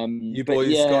 You but boys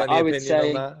yeah, got any I would opinion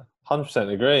say on that?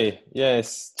 100% agree. Yeah,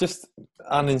 it's just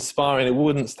uninspiring. It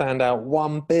wouldn't stand out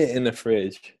one bit in the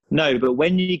fridge. No, but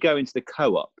when you go into the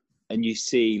co-op and you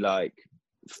see like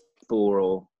 3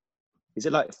 for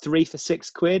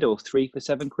 £6 or 3 for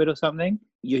 £7 or something,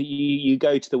 you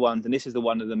go to the ones, and this is the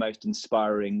one of the most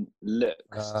inspiring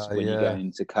looks when you go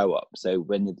into co-op. So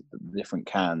when the different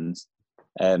cans,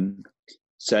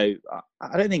 so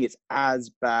I don't think it's as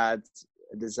bad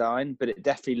a design, but it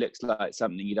definitely looks like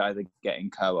something you'd either get in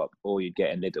co-op or you'd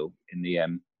get in Lidl in the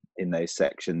in those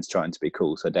sections trying to be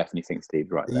cool. So I definitely think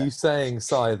Steve's right Are there. you saying,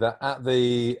 Si, that at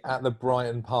the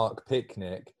Brighton Park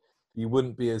picnic, you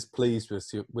wouldn't be as pleased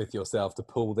with yourself to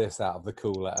pull this out of the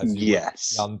cooler as you would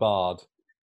the unbarred?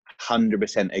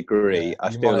 100% agree. Yeah,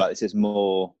 I feel like this is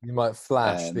more. You might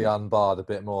flash the unbarred a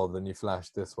bit more than you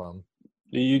flashed this one.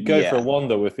 You go for a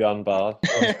wander with the unbarred.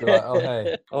 Just be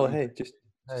like, oh hey, just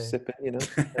hey, sip it, you know.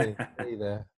 hey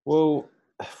there. Well,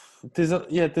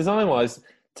 design-wise,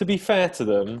 to be fair to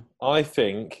them, I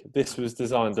think this was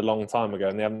designed a long time ago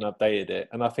and they haven't updated it.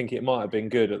 And I think it might have been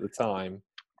good at the time,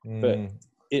 but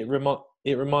it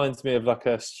reminds me of like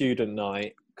a student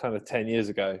night kind of 10 years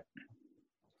ago.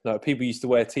 Like people used to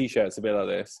wear T-shirts a bit like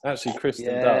this. Actually,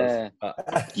 Kristen does.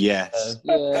 But, Yes.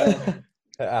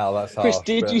 Al, that's Chris, harsh,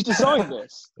 did you design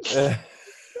this?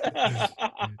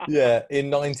 Yeah, in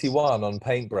 '91 on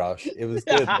Paintbrush. It was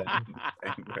good then.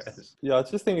 Yeah, I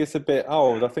just think it's a bit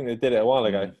old. I think they did it a while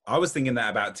ago. I was thinking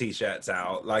that about T-shirts,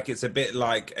 Al. Like it's a bit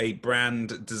like a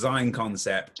brand design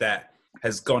concept that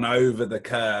has gone over the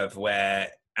curve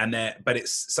but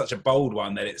it's such a bold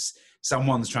one that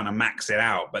someone's trying to max it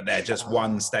out, but they're just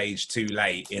one stage too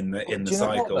late in the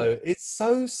cycle. What, though? It's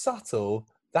so subtle,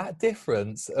 that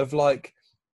difference of like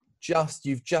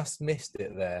you've just missed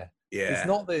it there. Yeah. It's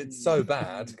not that it's so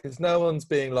bad, because no one's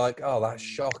being like, oh, that's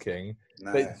shocking.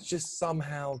 No. But it's just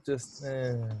somehow just...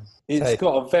 It's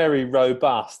got a very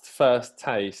robust first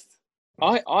taste.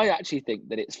 I actually think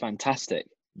that it's fantastic.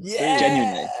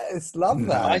 Genuinely. Love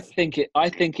that. I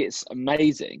think it's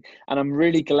amazing, and I'm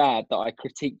really glad that I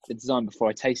critiqued the design before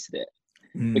I tasted it,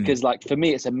 because like for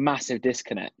me it's a massive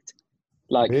disconnect.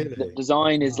 Like the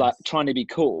design is like trying to be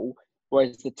cool,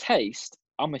 whereas the taste,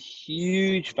 I'm a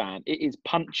huge fan. It is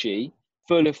punchy,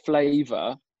 full of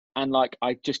flavor, and like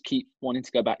I just keep wanting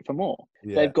to go back for more.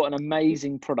 They've got an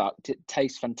amazing product. It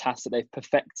tastes fantastic. They've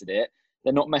perfected it.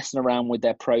 They're not messing around with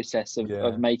their process of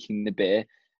making the beer.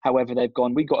 However, they've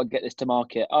gone, we've got to get this to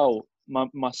market. Oh,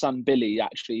 my son Billy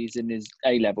actually is in his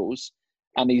A-levels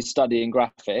and he's studying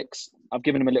graphics. I've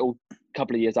given him a little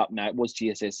couple of years up now. It was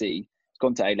GCSE. He's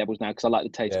gone to A-levels now because I like the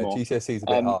taste more. GCSE is a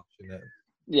bit harsh, isn't it?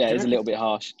 Yeah, it's a little bit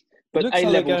harsh. But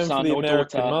A-level son or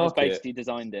daughter has basically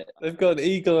designed it. They've got an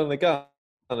eagle and a gun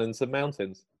and some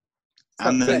mountains.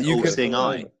 And an all-seeing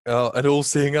eye. Oh, an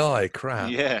all-seeing eye,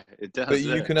 crap. Yeah, it does. But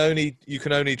you can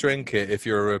only drink it if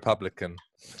you're a Republican.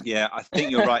 Yeah, I think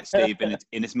you're right, Steve.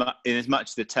 In as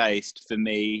much the taste for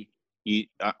me,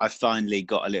 I finally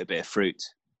got a little bit of fruit.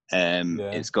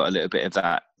 It's got a little bit of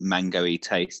that mango-y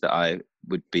taste that I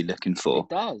would be looking for. It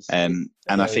does. And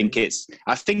I think it's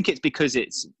because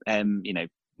it's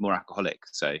more alcoholic,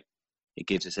 so it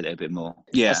gives us a little bit more.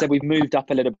 Yeah. I said we've moved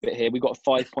up a little bit here. We've got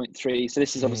 5.3. So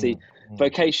this is obviously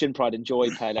Vocation Pride and Joy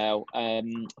Pale Ale,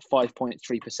 5.3%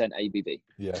 ABV.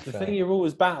 Yeah. The thing you're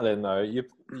always battling though,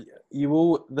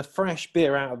 the fresh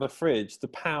beer out of the fridge, the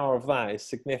power of that is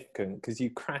significant because you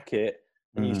crack it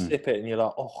and you sip it and you're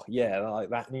like, oh yeah, like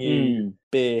that new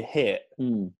beer hit.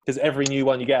 Because every new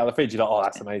one you get out of the fridge, you're like, oh,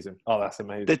 that's amazing. Oh, that's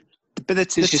amazing. But the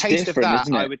taste of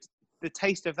that, the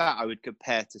taste of that I would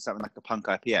compare to something like a Punk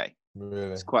IPA.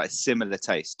 Really? It's quite a similar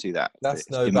taste to that. That's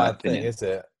no bad thing, is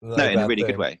it? No, in a really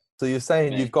good way. So you're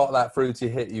saying you've got that fruity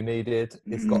hit you needed.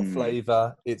 It's got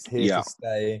flavour. It's here to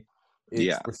stay.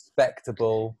 It's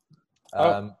respectable.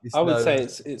 I would say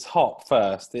it's hop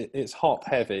first. It's hop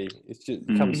heavy.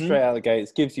 It comes straight out of the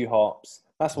gates, gives you hops.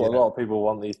 That's what a lot of people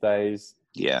want these days.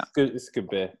 Yeah. It's a good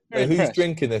beer. So who's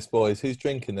drinking this, boys? Who's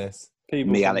drinking this?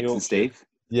 People Me, from Alex, Yorkshire. and Steve.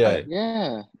 Yeah.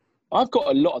 Yeah. I've got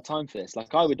a lot of time for this.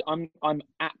 Like I'm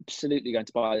absolutely going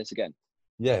to buy this again.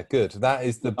 Yeah, good.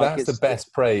 That's the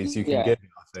best praise you can Yeah. give,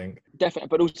 I think. Definitely.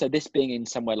 But also this being in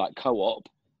somewhere like Co-op,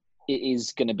 it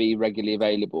is going to be regularly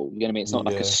available. You know what I mean? It's not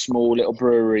like a small little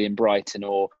brewery in Brighton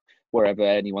or wherever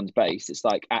anyone's based. It's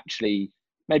like actually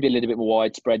maybe a little bit more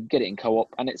widespread. Get it in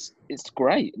Co-op, and it's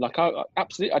great. Like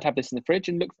absolutely, I'd have this in the fridge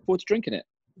and look forward to drinking it.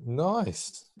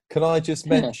 Nice. Can I just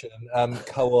mention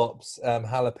Co-op's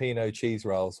jalapeno cheese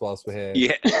rolls whilst we're here?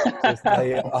 Yeah.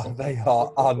 They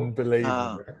are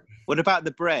unbelievable. What about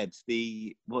the bread?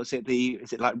 Is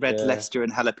it like red Leicester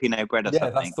and jalapeno bread or something?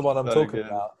 Yeah, that's the one I'm talking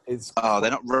about.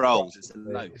 They're not rolls. It's a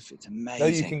loaf. It's amazing. No,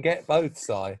 you can get both,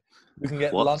 Si. You can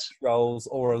get lunch rolls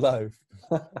or a loaf.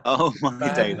 Oh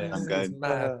my days! I'm It's going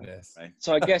madness.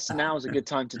 So I guess now is a good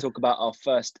time to talk about our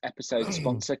first episode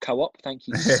sponsor, Co-op. Thank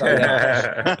you so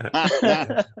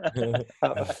much.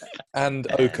 And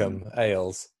Oakham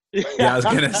Ales. Yeah, I was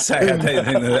going to say, I don't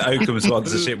think the Oakham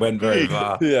sponsorship went very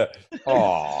far. Yeah.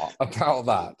 Oh, about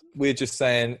that. We're just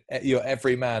saying you're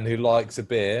every man who likes a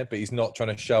beer, but he's not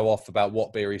trying to show off about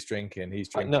what beer he's drinking. He's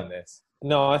drinking this.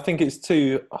 No, I think it's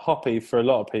too hoppy for a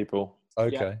lot of people.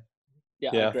 Okay.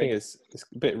 Yeah, I think it's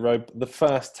a bit the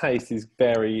first taste is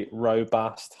very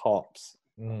robust hops.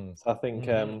 So I think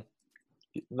I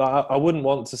wouldn't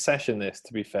want to session this,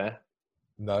 to be fair.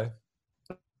 No.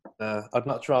 I'd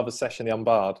much rather session the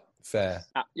unbarred. Fair.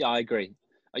 Yeah, I agree.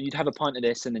 You'd have a pint of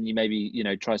this and then you maybe,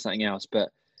 try something else. But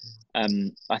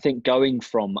I think going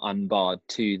from unbarred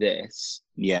to this,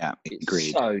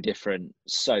 agreed. So different,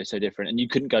 so different. And you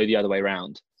couldn't go the other way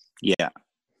around. Yeah.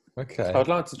 Okay. I'd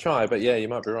like to try, but yeah, you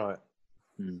might be right.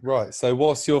 Right. So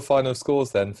what's your final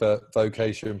scores then for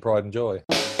Vocation, Pride and Joy?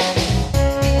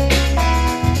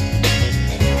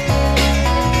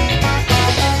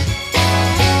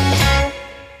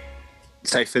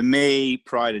 So for me,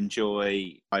 Pride and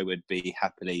Joy, I would be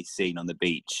happily seen on the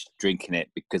beach drinking it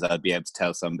because I'd be able to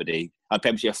tell somebody, I'd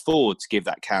potentially afford to give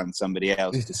that can to somebody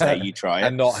else to say, you try it.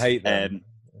 And not hate them.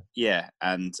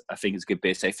 And I think it's a good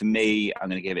beer. So for me, I'm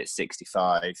going to give it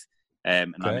 65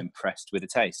 and I'm impressed with the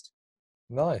taste.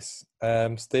 Nice.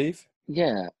 Steve?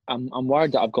 Yeah, I'm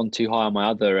worried that I've gone too high on my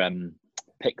other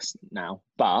picks now.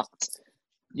 But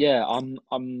yeah, I'm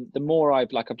the more I've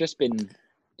just been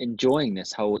enjoying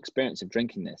this whole experience of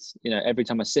drinking this. Every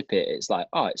time I sip it, it's like,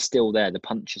 oh, it's still there. The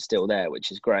punch is still there,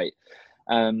 which is great.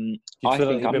 I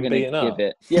think I'm going to give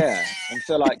it. Yeah, I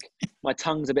feel like my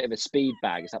tongue's a bit of a speed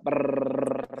bag. It's like,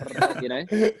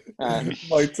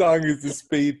 my tongue is the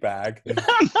speed bag.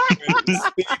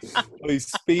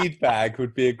 Speed bag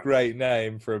would be a great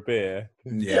name for a beer.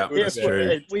 Yeah, that's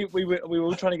true. We were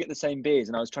all trying to get the same beers,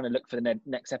 and I was trying to look for the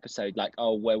next episode,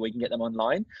 where we can get them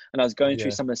online. And I was going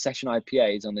through some of the session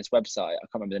IPAs on this website. I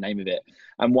can't remember the name of it,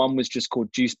 and one was just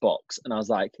called Juice Box, and I was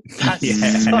like,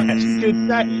 that's such a good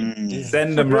name.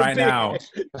 Send them right now.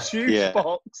 Juice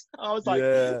Box. I was like,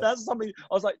 that's something.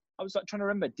 I was like trying to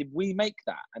remember. Did we make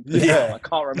that? And I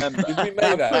can't remember. Did we make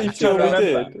that? I'm pretty sure we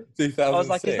did. 2006. I was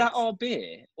like, is that our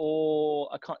beer or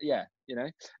I can't? Yeah,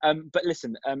 But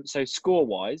listen, so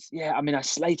score-wise, I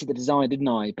slated the design, didn't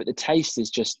I? But the taste has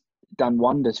just done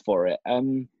wonders for it.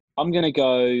 I'm going to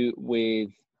go with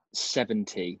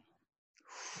 70.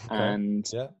 Okay. And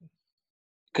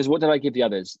because what did I give the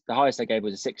others? The highest I gave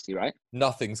was a 60, right?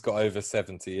 Nothing's got over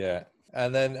 70 yet.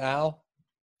 And then Al?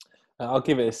 I'll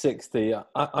give it a 60.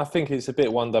 I think it's a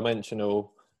bit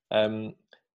one-dimensional.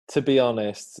 To be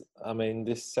honest,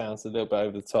 this sounds a little bit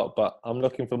over the top, but I'm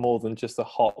looking for more than just a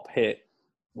hop hit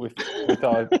with do you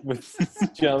know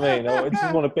what I mean? I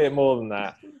just want a bit more than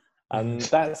that. And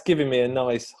that's giving me a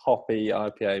nice hoppy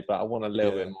IPA, but I want a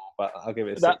little bit more. But I'll give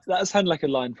it a 60. That sounded like a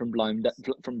line from Blind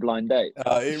Date.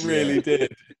 It really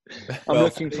did. I'm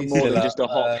looking for more than just a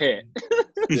hop hit.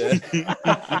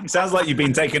 Sounds like you've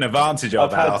been taken advantage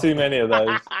of. I've had too many of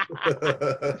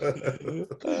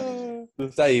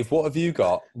those. Dave, what have you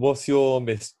got? What's your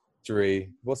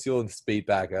mystery? What's your speed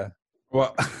bagger?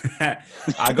 Well,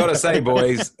 I got to say,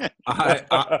 boys,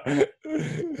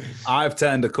 I've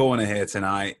turned a corner here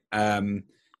tonight.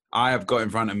 I have got in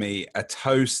front of me a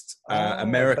Toast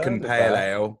American Pale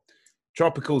Ale,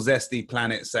 tropical zesty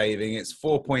planet saving. It's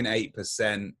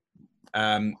 4.8%,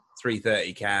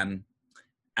 330 can.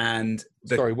 And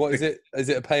Sorry, what is it? Is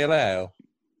it a pale ale?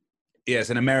 Yeah, it's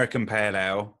an American Pale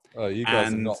Ale. Oh, you guys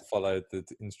have And- not followed the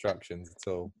instructions at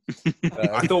all.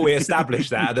 I thought we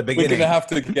established that at the We're beginning. going to have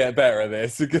to get better at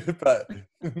this. But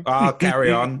I'll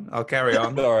carry on.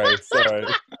 sorry.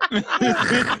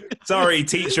 Sorry,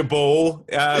 teacher Ball.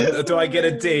 Do I get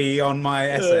a D on my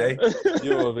essay?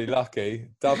 You will be lucky.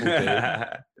 Double D.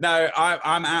 No,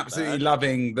 I'm absolutely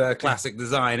loving the classic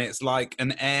design. It's like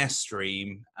an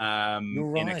Airstream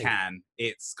You're in a right. can.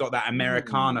 It's got that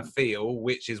Americana feel,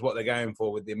 which is what they're going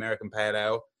for with the American Pale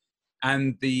Ale.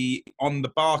 And on the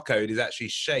barcode is actually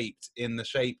shaped in the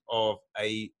shape of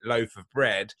a loaf of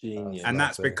bread. Genius. And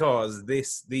that's Lovely. because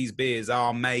these beers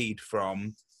are made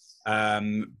from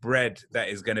bread that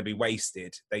is going to be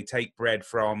wasted. They take bread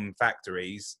from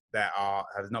factories that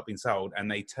have not been sold,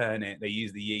 and they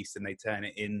use the yeast and they turn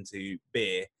it into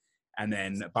beer, and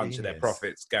then That's a bunch of their genius.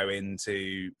 profits go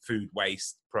into food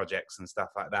waste projects and stuff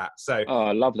like that. So Oh,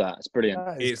 I love that. It's brilliant.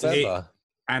 That is It's- clever.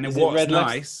 and Is it what's red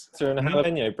nice and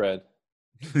jalapeno bread.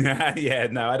 yeah,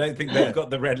 no, I don't think they've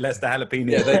got the red Leicester jalapeno.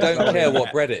 Yeah, they don't bread care in what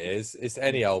there. bread it is. It's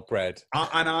any old bread.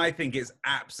 And I think it's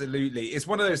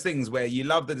one of those things where you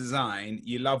love the design,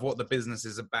 you love what the business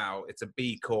is about. It's a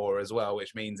B Corp as well,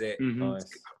 which means it Mhm. Nice.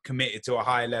 committed to a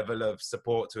high level of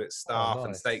support to its staff and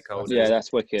nice. stakeholders. Yeah,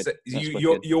 that's wicked. So That's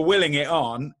you're wicked. willing it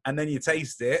on, and then you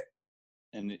taste it,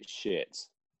 And it's shit.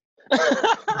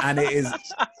 and it is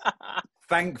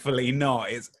thankfully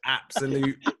not. It's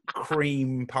absolute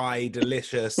cream pie,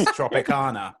 delicious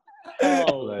Tropicana.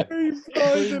 Oh, I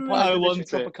I want want it.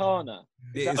 Tropicana.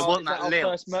 It Is that is- I our, want is that that our lilt.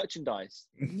 first merchandise?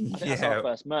 I think that's our yeah,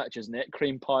 first merch, isn't it?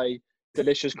 Cream pie,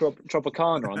 delicious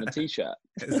Tropicana on the t-shirt.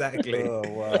 exactly. Oh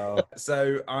wow!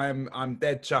 So I'm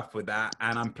dead chuffed with that,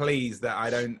 and I'm pleased that I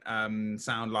don't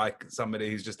sound like somebody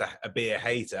who's just a beer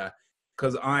hater,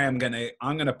 because I'm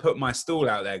gonna put my stall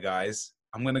out there, guys.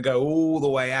 I'm gonna go all the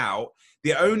way out.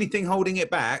 The only thing holding it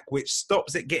back, which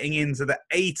stops it getting into the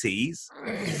 80s,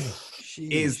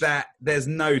 is that there's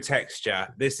no texture.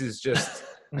 This is just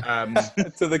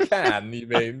to the can. You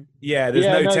mean? yeah, there's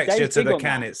Yeah, no no, texture Dave's to big the on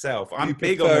can that. itself. I'm You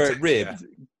big on the prefer texture. it ribbed?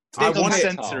 I Big on want it.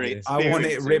 sensory I want it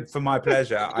experiences. ribbed for my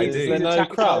pleasure. I Is do. there no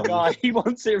Tactile crumbs? guy. He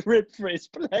wants it ripped for his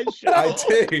pleasure. I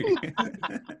do.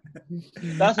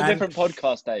 That's a And- different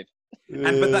podcast, Dave.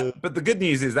 But the good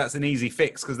news is that's an easy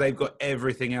fix because they've got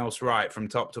everything else right from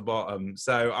top to bottom.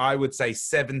 So I would say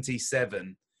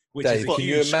 77, which Dave, is a can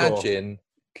you huge score. imagine?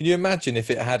 Can you imagine if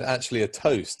it had actually a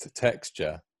toast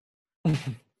texture?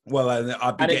 Well, I'd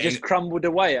be And it getting. just crumbled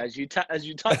away as you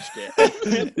touched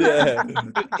it. Yeah.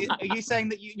 Are you saying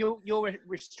that you're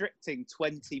restricting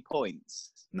 20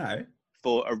 points No,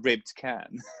 for a ribbed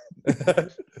can?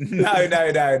 no.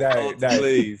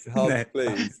 Please, No.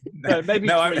 please. No, maybe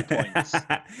 3 points.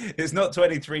 It's not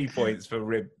 23 points for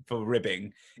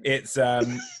ribbing. It's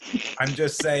I'm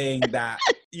just saying that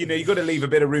you got to leave a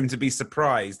bit of room to be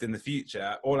surprised in the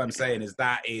future. All I'm saying is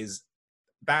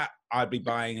that I'd be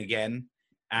buying again,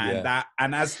 and Yeah.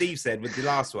 and as Steve said with the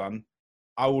last one,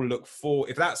 I will look for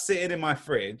if that's sitting in my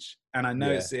fridge and I know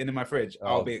Yeah. it's sitting in my fridge, Oh,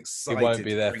 I'll be It excited. won't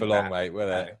be to there drink for long, that. mate, will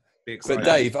No, it? be But excited.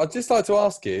 Dave, I'd just like to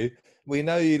ask you, we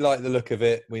know you like the look of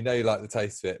it, we know you like the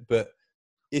taste of it, but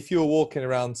if you're walking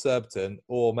around Surbiton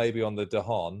or maybe on the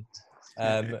Dahon,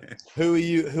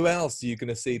 who else are you going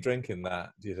to see drinking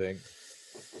that, do you think?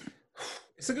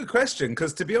 It's a good question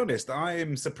because, to be honest, I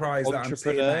am surprised that I'm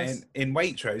seeing that Entrepreneurs? in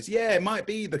Waitrose. Yeah, it might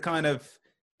be the kind of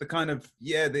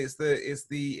yeah. It's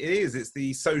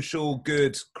the social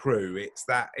good crew. It's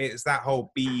that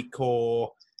whole B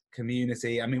Corp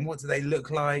community. I mean, what do they look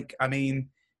like? I mean,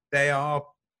 they're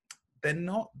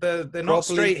not Probably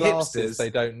straight glasses hipsters. they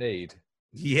don't need.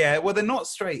 Yeah, well, they're not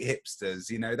straight hipsters.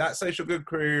 That social good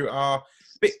crew are a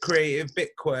bit creative,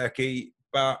 bit quirky,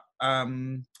 but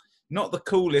not the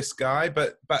coolest guy.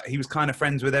 But he was kind of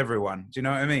friends with everyone. Do you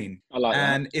know what I mean? I like that.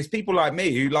 And it's people like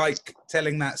me who like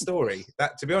telling that story.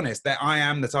 That, to be honest, that I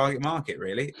am the target market.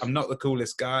 Really, I'm not the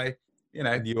coolest guy.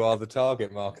 And you are the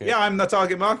target market. Yeah, I'm the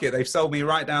target market. They've sold me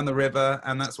right down the river,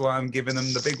 and that's why I'm giving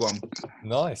them the big one.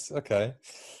 Nice. Okay.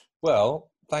 Well,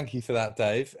 thank you for that,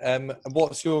 Dave.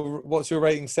 What's your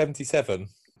rating? 77.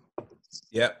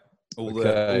 Yep, all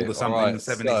Okay, the something alright,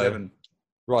 77.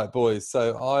 Right, boys.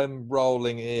 So I'm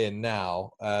rolling in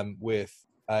now with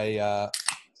a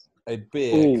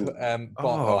beer. Ooh.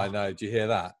 Oh, I know. Do you hear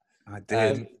that? I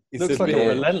did. It's Looks a like a beer.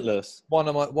 relentless. One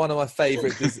of my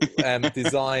favourite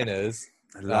designers,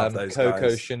 I love those Coco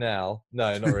guys. Chanel.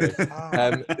 No, not really.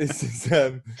 This is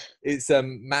it's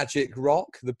Magic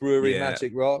Rock, the brewery Yeah.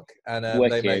 Magic Rock, and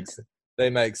Wicked. they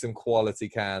make some quality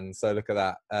cans. So look at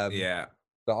that. Yeah.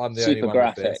 But I'm the only Super one with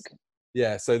graphic. this.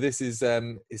 Yeah. So this is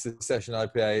it's a session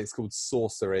IPA. It's called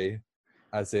Sorcery,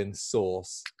 as in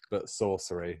sauce, but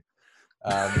sorcery.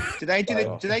 Do they do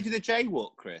the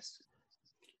jaywalk, Chris?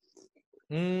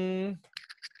 I'm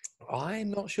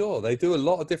not sure. They do a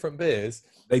lot of different beers,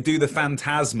 They do the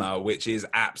Phantasma, which is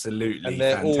absolutely and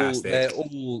they're fantastic.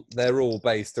 they're all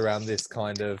based around this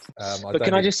kind of. But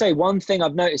can I just say one thing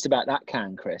I've noticed about that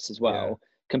can, Chris, as well,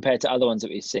 compared to other ones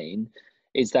that we've seen,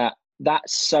 is that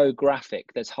that's so graphic.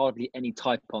 There's hardly any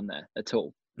type on there at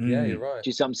all. Yeah, you're right. Do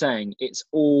you see what I'm saying? It's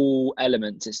all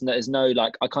elements. There's no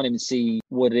like, I can't even see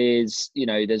what it is. You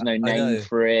know, there's no name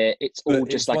for it. It's all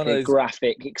just like a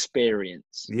graphic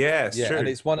experience. Yeah, it's true. And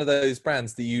it's one of those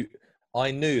brands that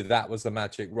I knew that was the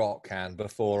Magic Rock can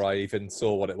before I even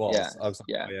saw what it was. Yeah. I was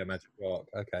like, yeah, Magic Rock.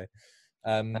 Okay.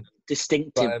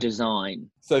 Distinctive design.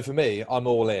 So for me, I'm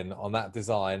all in on that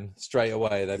design straight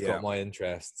away. They've got my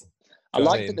interest. I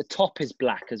like that the top is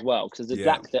black as well, because the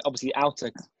black, obviously the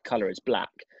outer colour is black,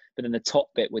 but then the top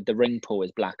bit with the ring pull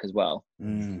is black as well.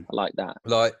 I like that.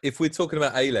 Like, if we're talking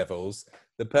about A-levels,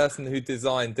 the person who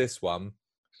designed this one,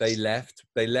 they left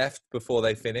before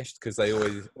they finished because they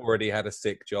already had a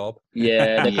sick job.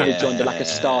 Yeah, they probably joined like a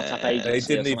startup agency. They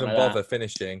didn't even bother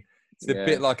finishing. It's a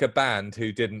bit like a band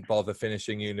who didn't bother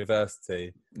finishing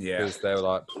university. Yeah, because they were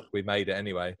like, we made it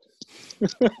anyway.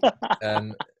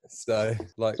 So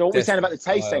what are we saying about the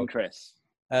taste then, Chris?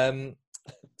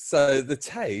 So the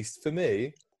taste for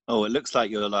me. Oh, it looks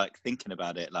like you're like thinking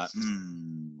about it, like.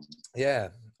 Yeah.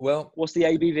 Well, what's the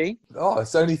ABV? Oh,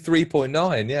 it's only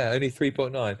 3.9. Yeah, only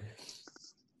 3.9.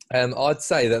 I'd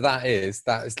say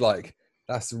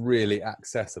that's really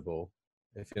accessible,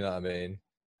 if you know what I mean.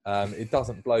 It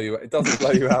doesn't blow you. It doesn't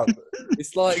blow you out.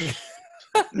 It's like,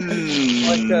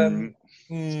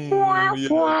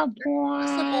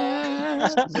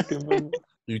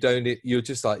 you don't. You're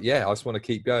just like, I just want to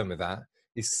keep going with that.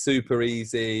 It's super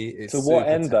easy. It's to what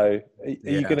end though? Are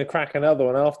you going to crack another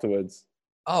one afterwards?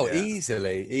 Oh,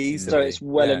 easily. So it's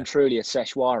well and truly a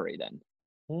Szechuary then.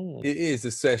 It is a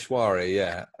Szechuary,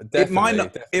 yeah.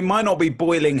 Definitely, it might not be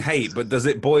boiling hate, but does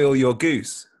it boil your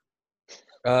goose?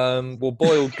 Well,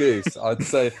 boiled goose, I'd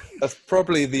say that's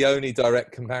probably the only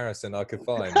direct comparison I could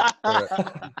find.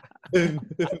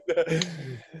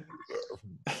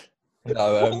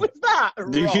 No, what was that?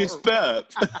 Do you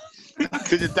burp?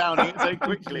 Because you're downing it so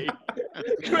quickly.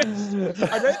 Chris,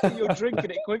 I don't think you're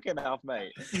drinking it quick enough,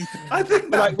 mate. I think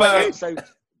that wait, so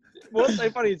what's so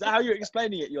funny is how you're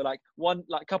explaining it. You're like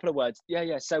a couple of words.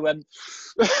 Yeah. So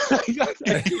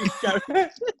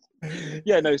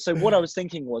So what I was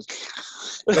thinking was.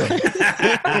 So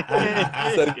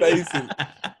basically,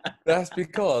 that's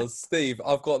because Steve,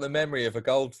 I've got the memory of a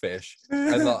goldfish,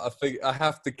 and I think I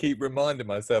have to keep reminding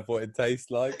myself what it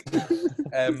tastes like. No,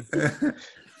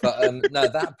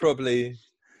 that probably.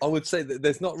 I would say that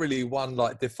there's not really one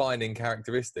like defining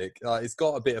characteristic. It's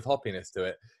got a bit of hoppiness to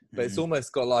it, but it's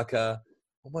almost got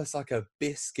almost like a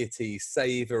biscuity,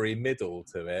 savoury middle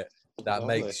to it that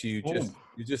makes you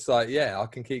you're just like, I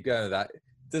can keep going with that. It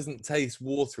doesn't taste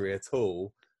watery at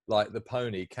all like the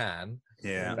Pony can.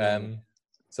 Yeah.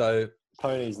 So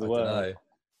Pony's the word.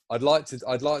 I'd like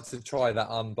to try that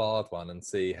unbarred one and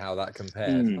see how that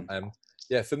compared.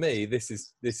 For me, this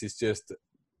is just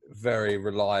very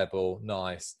reliable,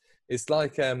 nice. It's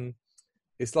like a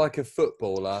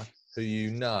footballer who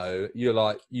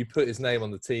you put his name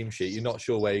on the team sheet. You're not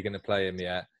sure where you're going to play him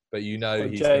yet, but he's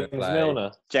going to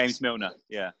play. James Milner,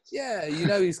 yeah. Yeah,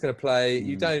 he's going to play.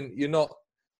 You're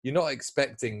not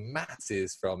expecting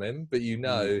masses from him, but he's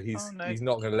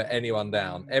not going to let anyone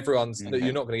down.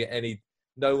 You're not going to get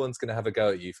no one's going to have a go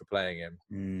at you for playing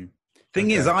him.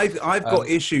 Thing is, I've got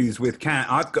issues with can.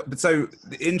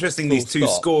 Interesting. These two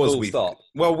scores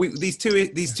these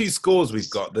two scores we've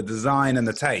got, the design and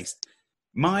the taste.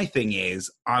 My thing is,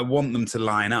 I want them to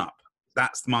line up.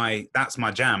 That's my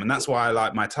jam, and that's why I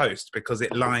like my toast, because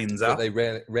it lines up. But they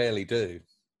rarely do.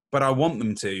 But I want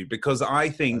them to, because I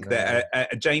think that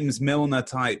a James Milner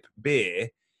type beer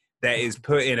that is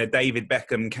put in a David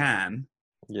Beckham can,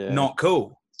 not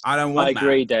cool. I don't want that. I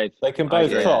agree, Dave. They can both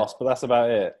cross, but that's about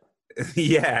it.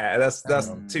 Yeah, that's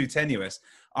too tenuous.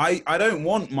 I don't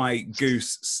want my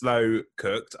goose slow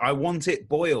cooked. I want it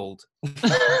boiled. Dave,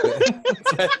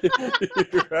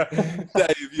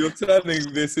 you're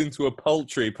turning this into a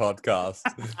poultry podcast.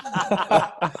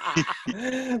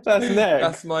 That's next.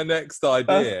 That's my next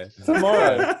idea. That's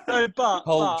tomorrow.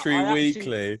 Poultry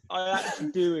Weekly. I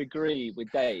actually do agree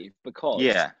with Dave, because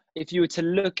if you were to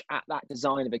look at that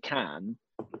design of a can,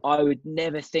 I would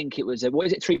never think it was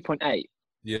 3.8?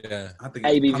 Yeah. I think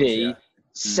ABV,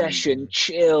 session,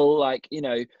 chill, I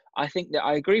think that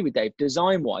I agree with Dave.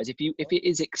 Design wise, if it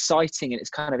is exciting and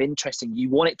it's kind of interesting, you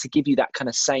want it to give you that kind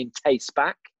of same taste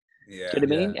back. Yeah. Do you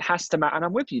know what I mean? It has to matter. And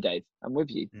I'm with you, Dave. I'm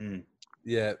with you.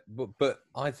 Yeah, but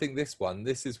I think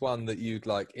this is one that you'd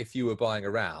like if you were buying a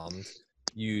round,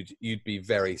 you'd be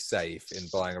very safe in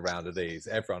buying a round of these.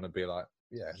 Everyone would be like,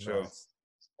 yeah, Sure. nice.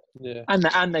 Yeah.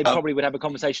 And they probably would have a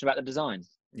conversation about the design.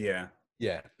 Yeah.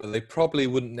 Yeah, but they probably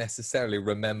wouldn't necessarily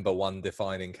remember one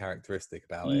defining characteristic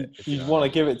about it. if you You'd know want what I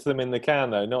to give it to them in the can,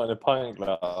 though, not in a pint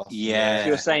glass. Yeah. So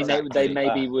you're saying they exactly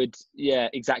maybe that. would, yeah,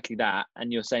 exactly that.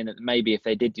 And you're saying that maybe if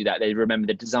they did do that, they'd remember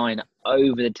the design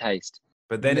over the taste.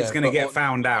 But then it's Yeah, going to but get on-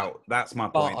 found out. That's my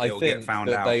But point. I It'll get think found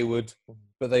that out. they would,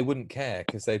 but they wouldn't care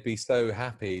because they'd be so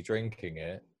happy drinking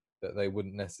it that they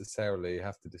wouldn't necessarily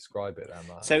have to describe it that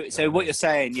much. So what you're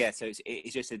saying, yeah. So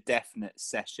it's just a definite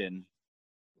session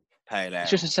pale ale.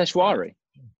 It's just a Szechuari.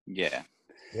 Yeah.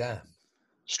 Yeah.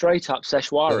 Straight up So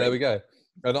Szechuari. there we go.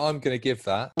 And I'm going to give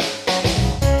that.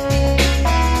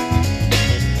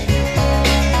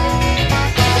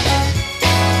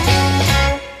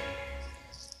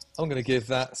 I'm going to give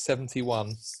that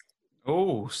 71.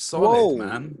 Oh, solid, Whoa.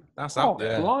 man. That's Oh, up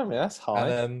there. blimey, that's high.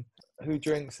 And who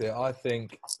drinks it? I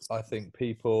think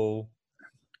people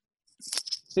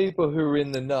who are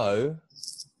in the know,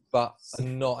 but are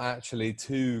not actually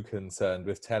too concerned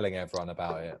with telling everyone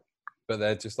about it. But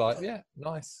they're just like, yeah,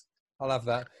 nice. I'll have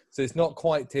that. So it's not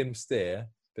quite Tim Steer,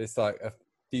 but it's like a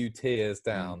few tiers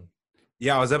down.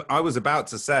 Yeah, I was about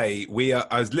to say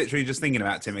I was literally just thinking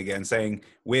about Tim again, saying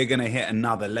we're going to hit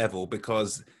another level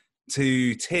because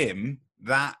to Tim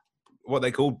that what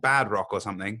they call bad rock or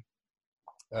something.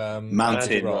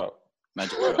 Mountain Rock.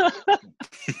 Magic Rock.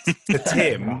 To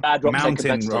Tim, Bad Rock's their Mountain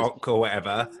competitors. Rock or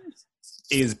whatever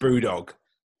is BrewDog.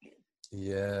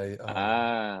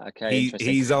 Yeah. Okay. Interesting.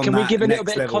 He's on Can we that give a little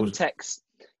next bit of level. context?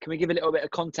 Can we give a little bit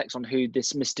of context on who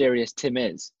this mysterious Tim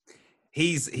is?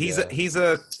 He's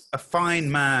a fine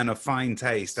man of fine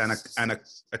taste and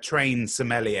a trained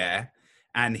sommelier,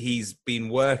 and he's been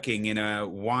working in a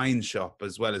wine shop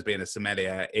as well as being a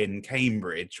sommelier in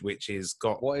Cambridge, which has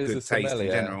got What is good a taste in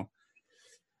sommelier? general.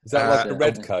 Is that like a Yeah.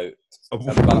 red coat?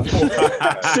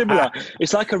 Similar.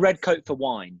 It's like a red coat for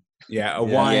wine. Yeah, a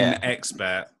Yeah. wine Yeah.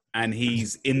 expert, and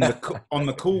he's in the on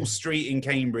the cool street in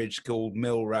Cambridge called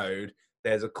Mill Road.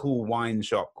 There's a cool wine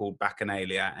shop called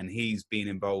Bacchanalia, and he's been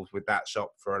involved with that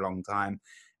shop for a long time.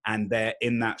 And there,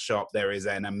 in that shop, there is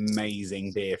an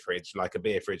amazing beer fridge, like a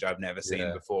beer fridge I've never seen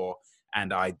Yeah. before.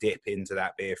 And I dip into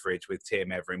that beer fridge with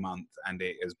Tim every month, and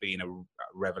it has been a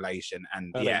revelation.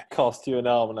 And And yeah, it cost you an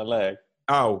arm and a leg.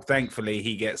 oh, thankfully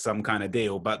he gets some kind of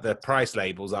deal, but the price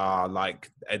labels are like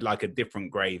a different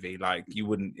gravy. Like you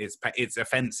wouldn't. It's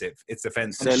offensive. It's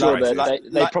offensive. I'm So sure like-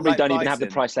 that they probably like don't even have the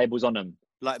Bison. price labels on them.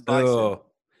 Like Bison. Oh,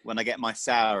 When I get my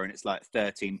sour and it's like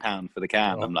 £13 for the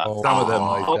can, I'm like, Some of them.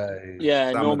 my Oh, days.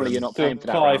 Yeah, Some of normally them. you're not To paying for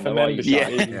that. apply round, for though, are you? membership, Yeah.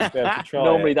 you need to be able to try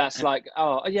Normally it. that's like,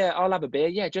 oh yeah, I'll have a beer.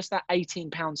 Yeah, just that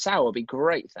 £18 sour would be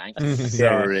great, thanks.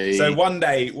 sorry. So one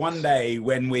day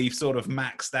when we've sort of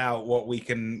maxed out what we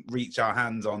can reach our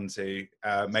hands onto,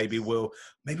 maybe we'll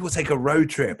take a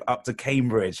road trip up to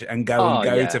Cambridge and go Oh,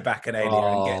 yeah. to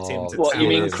Bacchanalia and get Tim to What, tell you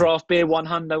mean us. craft beer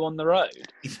 100 on the road?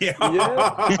 Yeah.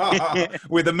 Yeah.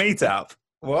 With a meetup.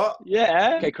 What?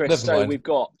 Yeah. Okay, Chris, Never so mind. we've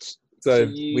got... So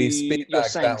you, we speed you're back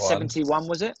saying that one. 71,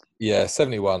 was it? Yeah,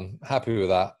 71. Happy with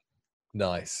that.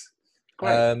 Nice.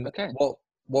 Great, okay. What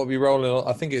are we rolling on?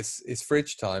 I think it's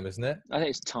fridge time, isn't it? I think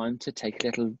it's time to take a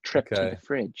little trip to Okay. the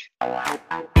fridge.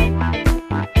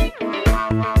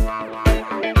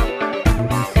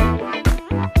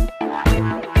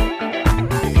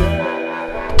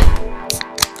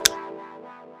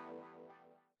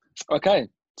 Okay,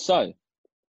 so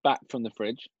back from the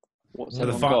fridge. What's For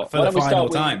the, everyone got? for Why the don't we final start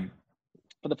with- time.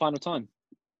 For the final time.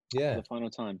 For Yeah. the final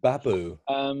time. Babu.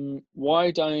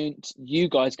 Why don't you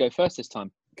guys go first this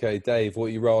time? Okay, Dave, what are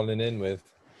you rolling in with?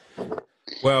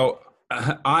 Well,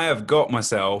 I have got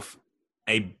myself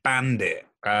a Bandit.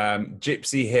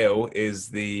 Gypsy Hill is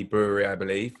the brewery, I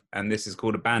believe, and this is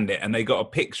called a Bandit. And they got a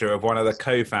picture of one of the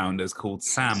co-founders called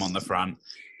Sam on the front.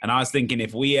 And I was thinking,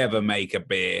 if we ever make a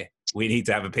beer, we need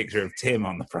to have a picture of Tim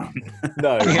on the front.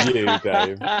 No, you,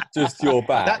 Dave. Just your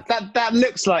back. that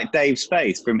looks like Dave's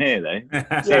face from here, though.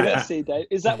 Yeah, let's see, Dave.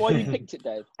 Is that why you picked it,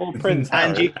 Dave? Or Prince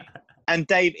And Harry. And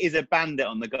Dave is a bandit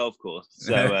on the golf course.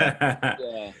 So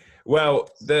Yeah. Well,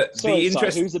 the Sorry,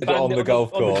 interesting. who's a On bandit the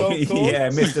golf course. Yeah,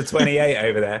 Mr. 28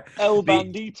 over there. El The-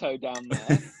 Bandito down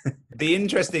there. The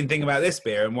interesting thing about this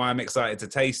beer and why I'm excited to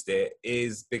taste it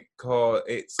is because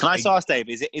it's. can I just ask Dave,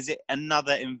 is it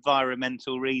another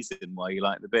environmental reason why you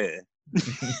like the beer?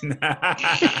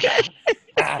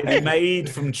 It's made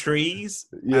from trees.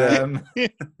 Yeah.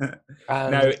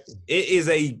 No, it is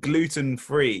a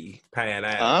gluten-free pale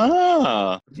ale.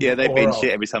 Ah, yeah, they've been Wow.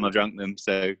 shit every time I've drunk them.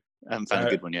 So I haven't found a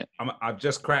good one yet. I've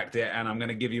just cracked it, and I'm going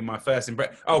to give you my first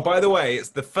impression. Oh, by the way, it's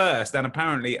the first and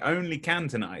apparently only can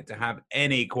tonight to have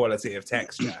any quality of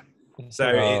texture. So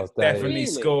it definitely Really?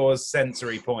 scores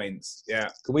sensory points. Yeah.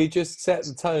 Can we just set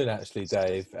the tone, actually,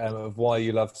 Dave, of why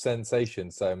you love sensation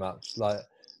so much?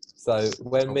 So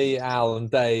when me, Al,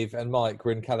 and Dave and Mike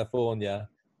were in California,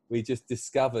 we just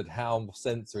discovered how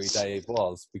sensory Dave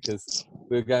was because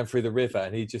we were going through the river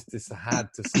and he just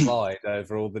had to slide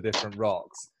over all the different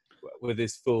rocks with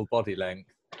his full body length.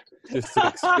 Just to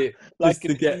Like just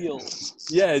to get, eel.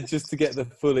 yeah, just to get the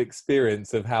full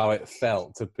experience of how it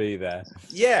felt to be there.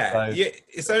 Yeah, So- yeah,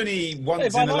 it's only once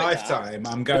If I in a like that. lifetime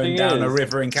I'm going thing down a is-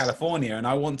 river in California, and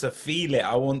I want to feel it.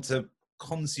 I want to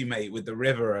consummate with the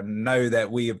river and know that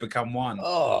we have become one.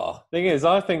 Oh, Thing is,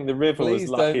 I think the river was please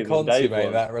luckier don't than Dave consummate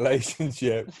was. that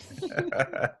relationship.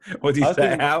 What do you I say,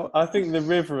 think, Al? I think the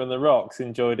river and the rocks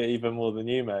enjoyed it even more than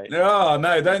you, mate. Oh,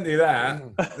 no, don't do that.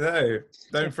 No,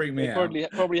 don't freak me It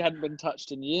out. probably hadn't been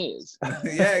touched in years.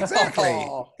 Yeah, exactly.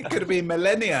 Oh. It could have been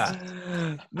millennia.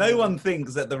 No one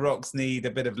thinks that the rocks need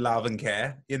a bit of love and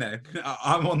care. You know,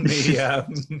 I'm on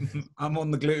the I'm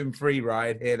on the gluten-free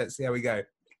ride here. Let's see how we go.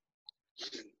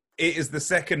 It is the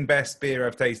second best beer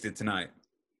I've tasted tonight.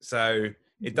 So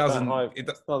it doesn't.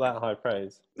 It's not that high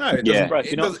praise. No, it Yeah. doesn't. Bro, if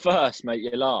It you're not doesn't first, mate,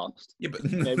 you're last. yeah, but,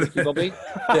 You know, Ricky Bobby.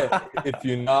 Yeah, if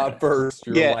you're not first,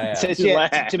 you're Yeah, last. so,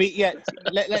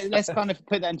 let's kind of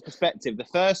put that into perspective. The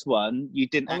first one, you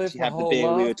didn't I lived actually my have the whole beer we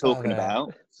were life by talking there.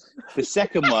 about. The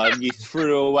second one, you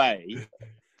threw away.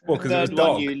 well, because it was Third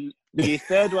one, dog. the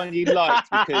third one you liked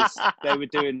because they were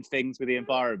doing things with the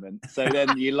environment. So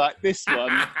then you like this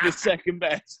one, the second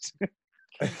best.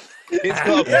 It's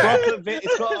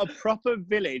got a proper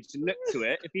village look to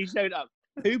it. If you showed up,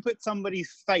 who put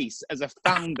somebody's face as a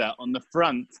founder on the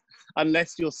front?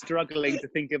 Unless you're struggling to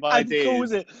think of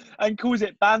ideas. And calls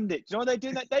it Bandit. Do you know why they're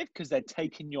doing that, Dave? Because they're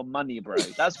taking your money, bro.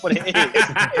 That's what it is.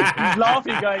 He's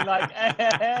laughing, going like,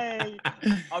 "Hey,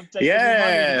 I'm taking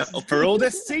Yeah, your money." for all the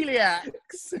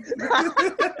celiacs.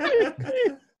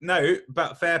 No,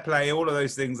 but fair play. All of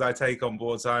those things I take on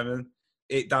board, Simon.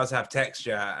 It does have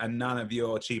texture, and none of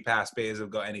your cheap ass beers have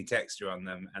got any texture on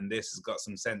them. And this has got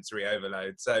some sensory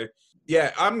overload. So,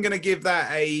 yeah, I'm going to give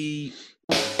that a.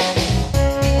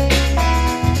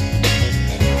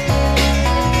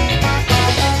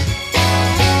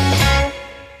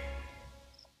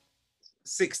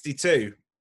 $62.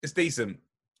 It's decent.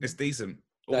 It's decent.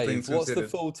 All Dave, things what's the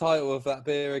considered. full title of that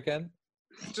beer again?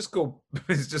 It's just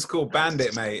called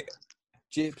Bandit, mate.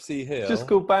 Gypsy Hill. Just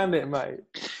called Bandit, mate.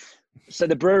 So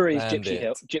the brewery is Bandit. Gypsy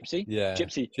Hill. Gypsy? Yeah.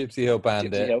 Gypsy. Gypsy Hill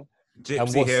Bandit. Gypsy Hill.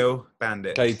 Gypsy what's- Hill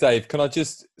Bandit. Okay, Dave, can I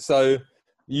just so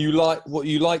you like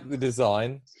the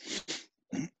design,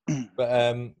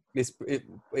 but it's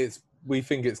we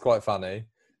think it's quite funny.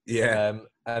 Yeah.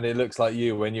 And it looks like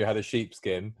you when you had a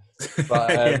sheepskin.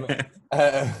 But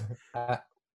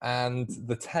and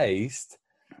the taste,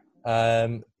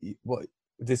 what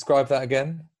describe that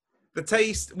again? The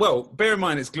taste, well, bear in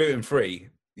mind it's gluten free,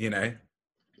 you know.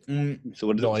 So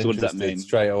what Not does that interested mean?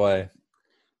 straight away.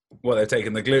 Well, they're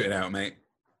taking the gluten out, mate.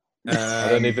 I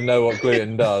don't even know what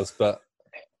gluten does, but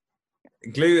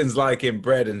Gluten's like in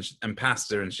bread and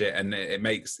pasta and shit, and it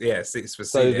makes, it's for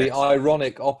so the celiacs.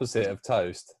 ironic opposite of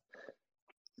toast.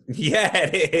 Yeah,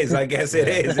 it is. I guess it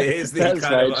is. It is the That's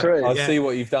kind very of, true. I yeah. see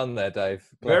what you've done there, Dave.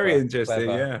 Very Clever, interesting,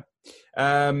 clever.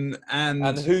 yeah.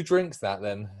 And who drinks that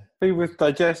then? People with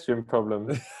digestion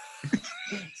problems.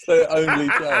 So only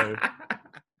Joe.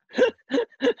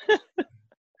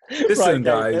 Listen,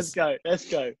 Right, Dave, guys. Let's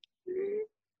go.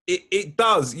 It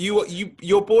does.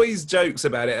 Your boys' jokes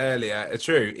about it earlier are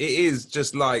true. It is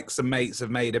just like some mates have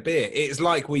made a beer. It's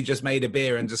like we just made a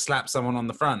beer and just slapped someone on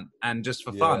the front and just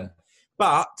for Yeah. fun.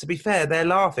 But to be fair, they're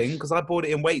laughing because I bought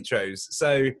it in Waitrose.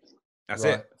 So that's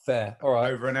Right, it. fair. All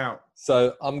right. Over and out.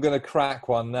 So I'm going to crack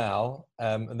one now,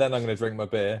 and then I'm going to drink my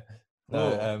beer.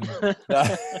 No,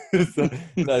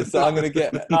 so I'm going to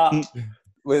get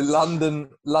with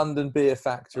London Beer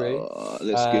Factory. Oh,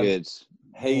 looks Um, good.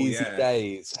 Hazy yeah.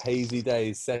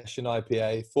 Days session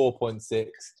IPA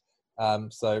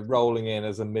 4.6. So rolling in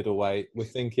as a middleweight. We're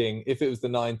thinking if it was the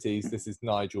 90s, this is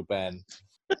Nigel Benn.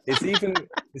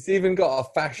 It's even got a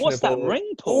fashionable. What's that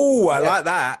ring, Paul? Oh, I Yeah. like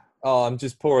that. Oh, I'm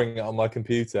just pouring it on my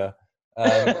computer.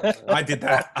 I did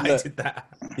that. I Look. did that.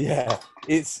 Yeah,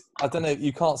 it's I don't know,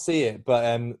 you can't see it, but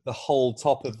the whole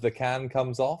top of the can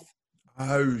comes off.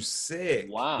 Oh, sick.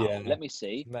 Wow. Yeah. Let me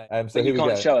see. So But here you we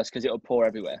can't go. show us because it'll pour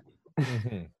everywhere.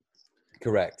 Mhm.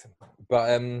 Correct.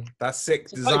 But That's sick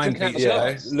It's design open canvas piece, yeah, though.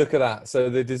 glass. look at that. So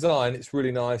the design, it's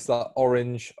really nice, like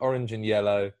orange and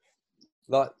yellow,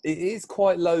 Like, it is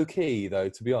quite low key though,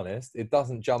 to be honest. It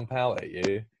doesn't jump out at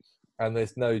you, and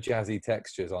there's no jazzy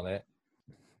textures on it.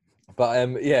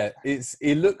 But yeah,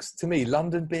 it looks to me,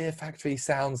 London Beer Factory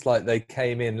sounds like they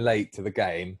came in late to the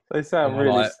game. They sound And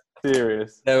really like,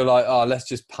 serious. they were like, oh, let's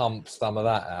just pump some of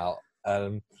that out.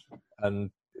 And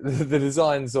the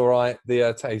design's all right.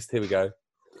 The taste, here we go.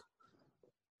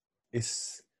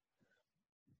 It's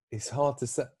hard to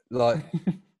say. Like,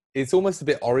 it's almost a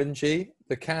bit orangey.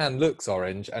 The can looks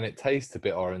orange, and it tastes a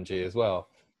bit orangey as well.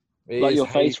 It Like is your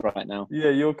face right now.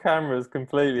 Yeah, your camera's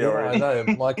completely Yeah, I orange.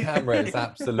 know. My camera is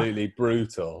absolutely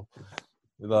brutal.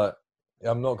 Like,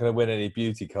 I'm not going to win any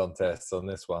beauty contests on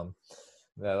this one.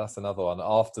 Yeah, that's another one.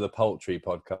 After the poultry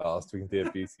podcast, we can do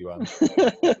a beauty one.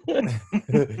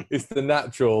 It's the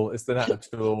natural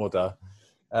order.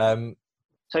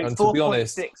 So And to be 4.6,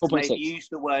 honest- they've 4.6.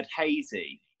 used the word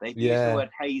hazy. They've used Yeah. the word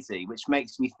hazy, which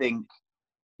makes me think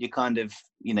you're kind of,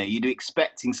 you're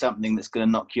expecting something that's going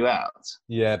to knock you out.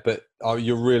 Yeah, but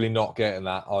you're really not getting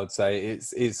that. I'd say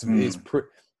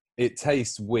it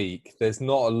tastes weak. There's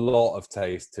not a lot of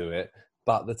taste to it,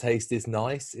 but the taste is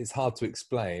nice. It's hard to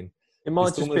explain. It might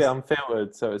It's just be almost-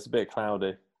 unfiltered, so it's a bit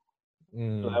cloudy.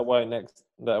 Mm. That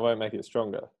won't make it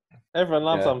stronger. Everyone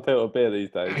loves Yeah. unfiltered beer these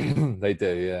days. They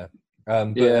do, yeah.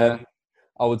 But Yeah.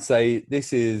 I would say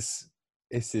this is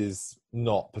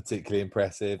not particularly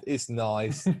impressive. It's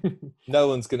nice. No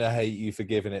one's going to hate you for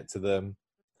giving it to them.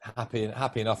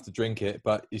 Happy enough to drink it,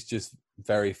 but it's just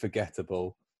very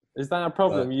forgettable. Is that a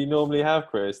problem you normally have,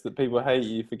 Chris? That people hate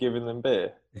you for giving them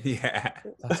beer? Yeah.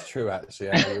 That's true, actually.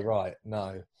 Yeah, you're right.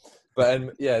 No, but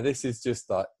yeah, this is just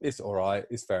like, it's all right.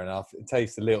 It's fair enough. It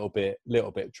tastes a little bit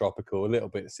tropical, a little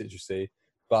bit citrusy,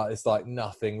 but it's like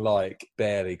nothing like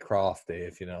barely crafty,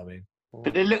 if you know what I mean.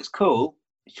 But it looks cool.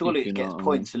 Surely If you it know gets what I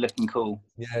points for looking cool.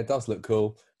 Yeah, it does look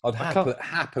cool. I'd I can't-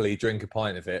 happily drink a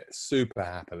pint of it, super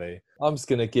happily. I'm just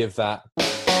going to give that.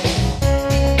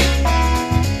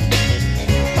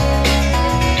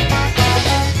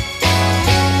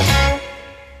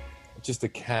 Just a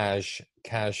cash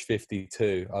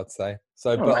 52, I'd say.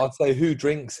 So, but right. I'd say who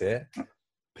drinks it?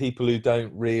 People who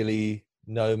don't really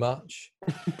know much.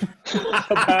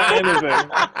 About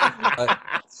anything.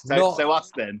 So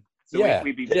us then. So yeah,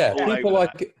 we'd be yeah. all People over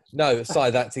like no, sorry,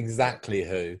 that's exactly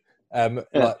who.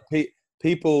 Like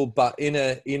people, but in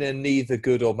a neither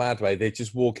good or bad way. They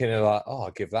just walk in and like, oh,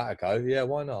 I'll give that a go. Yeah,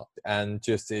 why not? And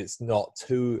just it's not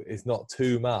too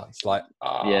much. Like,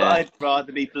 that. Yeah. But I'd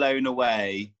rather be blown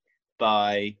away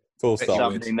by full stop.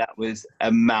 something that was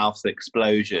a mouth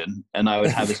explosion, and I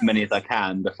would have as many as I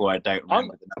can before I don't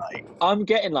remember the night. I'm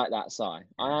getting like that, Si. I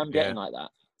am getting like that.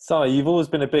 So, you've always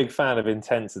been a big fan of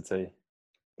intensity.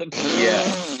 Yeah.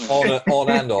 on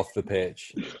and off the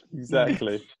pitch.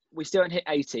 Exactly. We still haven't hit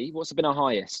 80. What's been our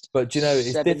highest? But do you know,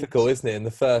 it's 70. difficult, isn't it,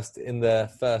 in the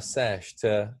first sesh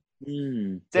to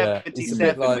Mm. Yeah, it's a bit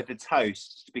 77 like- with the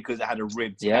toast because it had a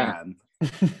ribbed Yeah. can.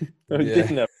 No, it Yeah.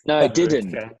 didn't have No, it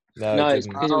didn't. no, No, it it's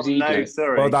didn't. because it was no, Eagle.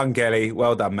 sorry. Well done, Kelly.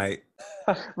 Well done, mate.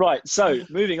 Right, so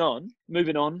moving on.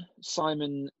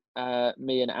 Simon,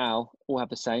 me and Al all have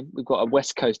the same. We've got a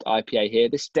West Coast IPA here.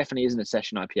 This definitely isn't a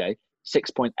session IPA.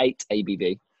 6.8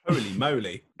 ABV, Holy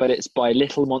moly. but it's by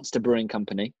Little Monster Brewing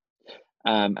Company.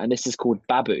 And this is called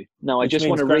Babu. Now, I Which just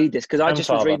want to means read this because I just was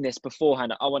grandfather. reading this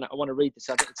beforehand. I want to read this.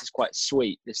 I think this is quite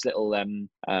sweet. This little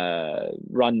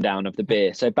rundown of the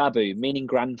beer. So Babu, meaning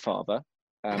grandfather,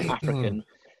 African,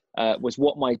 was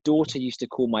what my daughter used to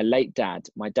call my late dad.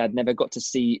 My dad never got to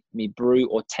see me brew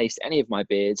or taste any of my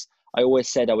beers. I always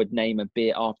said I would name a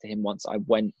beer after him once I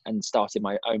went and started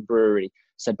my own brewery.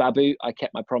 So Babu, I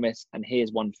kept my promise, and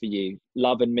here's one for you.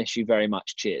 Love and miss you very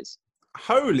much. Cheers.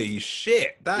 Holy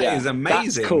shit. That is Yeah,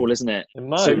 amazing. That's cool, isn't it? It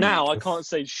might. So now I can't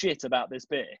say shit about this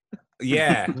beer.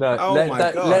 Yeah. No, Oh my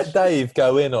let gosh. Dave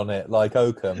go in on it like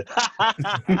Oakham.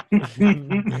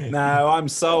 No, I'm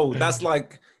sold. That's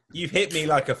like, you've hit me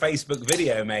like a Facebook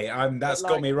video, mate. That's But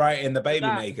got like, me right in the baby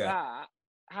That- maker.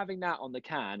 having that on the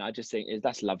can, I just think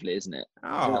that's lovely, isn't it? Do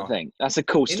you Oh, not think? That's a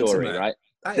cool story, Intimate. right?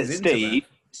 that But is intimate.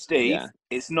 Steve, Yeah.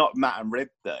 it's not Matt and Rib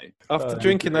though. After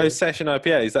drinking those session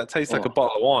IPAs, that tastes like a Oh.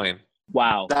 bottle of wine.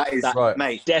 Wow. That is, Right.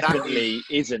 mate. Definitely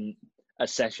isn't a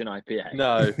session IPA.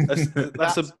 No,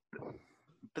 that's a.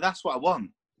 But that's what I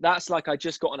want. That's like I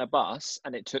just got on a bus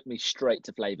and it took me straight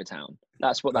to Flavortown.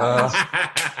 That's what that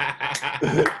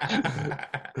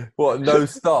is. What? No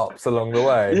stops along the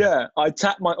way. Yeah, I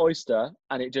tapped my oyster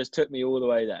and it just took me all the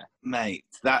way there. Mate,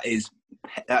 that is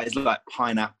that is like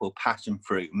pineapple, passion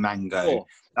fruit, mango. Oh.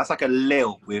 That's like a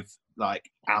lilt with like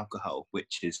alcohol,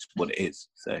 which is what it is.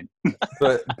 So,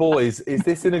 But boys, is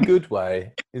this in a good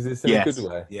way? Is this in a Yes. good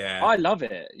way? Yeah. I love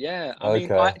it. Yeah, I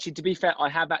mean, Okay. to be fair, I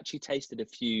have actually tasted a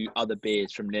few other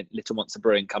beers from Little Monster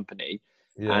Brewing Company,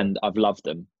 Yeah. and I've loved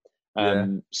them. Yeah.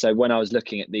 So when I was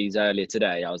looking at these earlier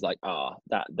today, I was like,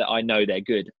 that I know they're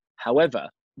good. However,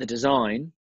 the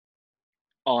design,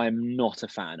 I'm not a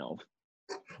fan of.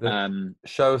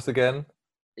 Show us again.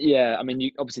 Yeah, I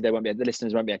mean, obviously the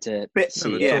listeners won't be able to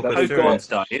see it. talk But us we've through it. Pokemon got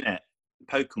style, isn't it?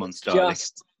 Pokemon style.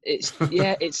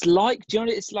 it's like, do you know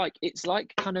what it's like? It's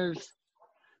like kind of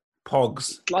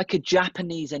Pogs. like a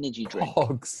Japanese energy drink.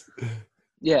 Hogs.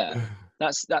 Yeah,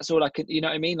 that's all I could. You know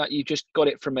what I mean? Like you just got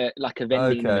it from a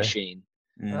vending Okay. machine.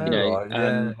 Mm. You know, Right,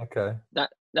 yeah. Okay.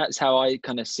 That's how I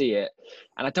kind of see it,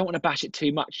 and I don't want to bash it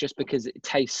too much just because it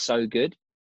tastes so good.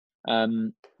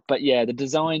 But yeah, the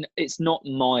design, it's not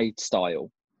my style.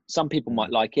 Some people might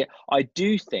like it. I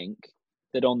do think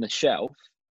that on the shelf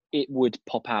it would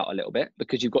pop out a little bit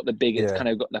because you've got the big, it's Yeah. kind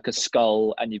of got like a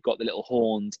skull and you've got the little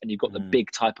horns and you've got the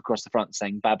big type across the front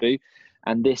saying Babu.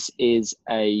 And this is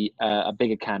a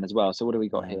bigger can as well. So what do we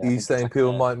got here? Are you saying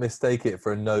people might mistake it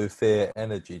for a no fear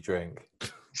energy drink?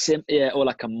 Yeah, or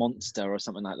like a Monster or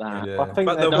something like that. Yeah. I think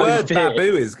But the they've word gone-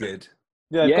 Babu is good.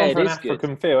 Yeah, they've Yeah, gone it for an is good.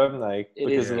 African feel, haven't they? It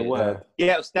Because is of the good. word.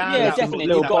 Yeah, it'll stand Yeah, out. definitely.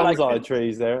 Little You've got like- bonsai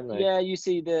trees there, aren't they? Yeah, you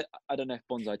see I don't know if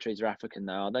bonsai trees are African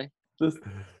though, are they?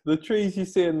 The trees you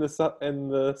see in the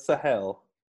Sahel,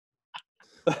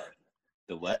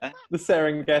 The what? the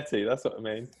Serengeti. That's what I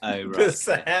mean. Oh, right.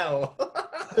 Sahel.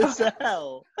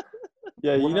 Sahel.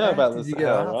 Yeah, you know Where about the did you get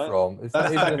Sahel, that right? from? Is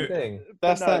that That's- even a thing?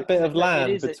 That's No, that bit of no, it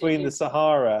land is- it between the is.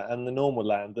 Sahara and the normal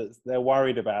land that they're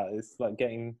worried about. It's like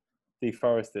getting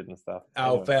deforested and stuff. Oh,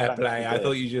 Anyway, fair back to play. I beer.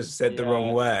 thought you just said the wrong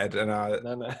Yeah. word, and I.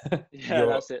 No. Yeah, You're-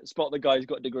 that's it. Spot the guy who's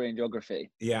got a degree in geography.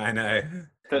 Yeah, I know.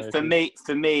 For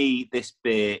me, this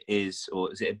beer is,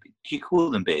 or is it? Do you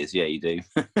call them beers? Yeah, you do.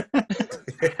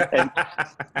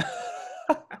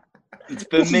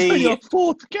 For This is me, your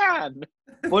fourth can.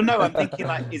 well, no, I'm thinking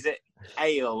like, is it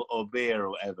ale or beer or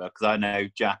whatever? Because I know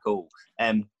Jack all.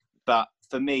 But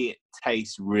for me, it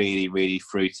tastes really, really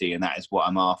fruity, and that is what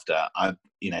I'm after. A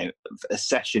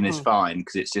session is fine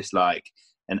because it's just like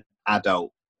an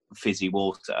adult fizzy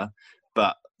water.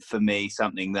 But for me,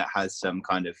 something that has some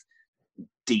kind of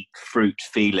deep fruit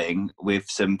feeling with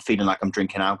some feeling like I'm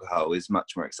drinking alcohol is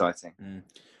much more exciting.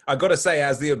 I got to say,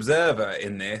 as the observer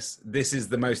in this is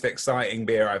the most exciting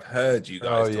beer I've heard you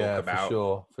guys talk about. For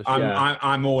sure.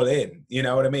 I'm all in. You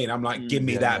know what I mean? I'm like, give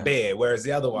me Yeah. that beer. Whereas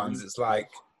the other ones, it's like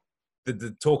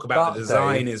the talk about But, the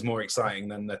design Dave, is more exciting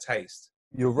than the taste.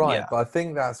 You're right, Yeah. but I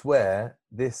think that's where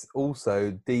this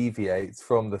also deviates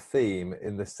from the theme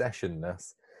in the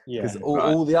sessionness. Yeah. Because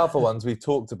all the other ones we've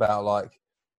talked about, like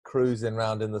cruising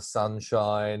around in the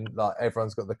sunshine, like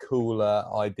everyone's got the cooler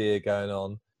idea going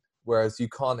on. Whereas you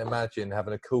can't imagine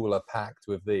having a cooler packed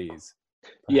with these.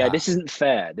 Yeah, perhaps. this isn't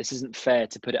fair. This isn't fair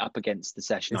to put it up against the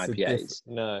session It's a IPAs.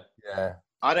 No. Yeah.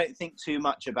 I don't think too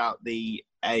much about the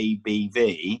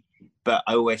ABV, but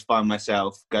I always find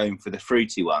myself going for the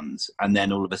fruity ones, and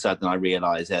then all of a sudden I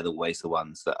realise they're always the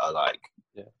ones that are like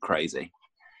crazy.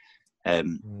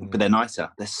 But they're nicer.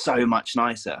 They're so much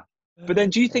nicer. But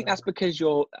then, do you think that's because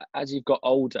as you've got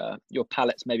older, your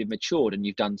palate's maybe matured, and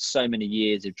you've done so many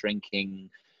years of drinking,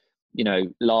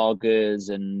 lagers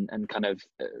and kind of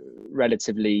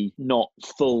relatively not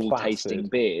full Placid. tasting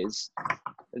beers,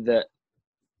 that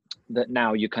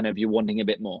now you're wanting a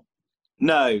bit more?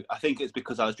 No, I think it's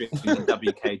because I was drinking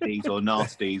WKDs or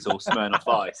Nasties or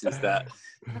Smirnoff Ice. Is that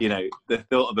the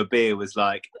thought of a beer was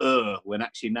like, ugh. When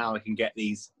actually now I can get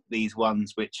these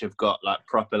ones which have got like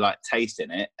proper like taste in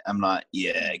it. I'm like,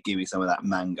 yeah, give me some of that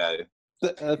mango.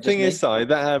 The thing is, though,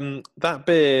 that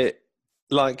beer,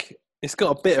 like, it's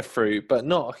got a bit of fruit, but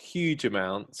not a huge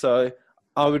amount. So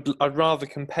I'd rather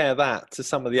compare that to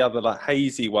some of the other like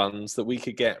hazy ones that we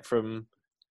could get from,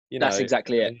 That's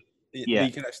exactly it. Yeah.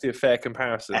 You can actually do a fair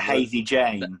comparison. A Hazy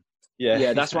Jane.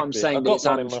 Yeah, that's what I'm saying, I've that got it's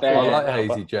one in my unfair. I fridge like now, Hazy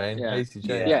but- Jane. Yeah. Hazy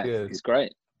Jane Yeah, is good. it's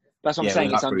great. That's what I'm Yeah, saying.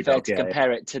 we It's love unfair Brewdog, to yeah.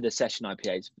 compare it to the session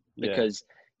IPAs Yeah. because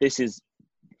this is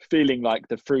feeling like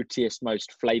the fruitiest,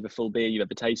 most flavourful beer you've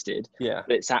ever tasted, Yeah,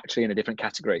 but it's actually in a different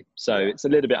category. So Yeah. it's a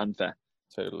little bit unfair.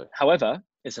 totally. However,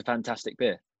 it's a fantastic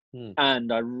beer. Hmm.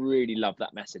 And I really love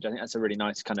that message. I think that's a really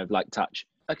nice kind of like touch.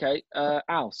 Okay,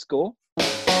 Al, score?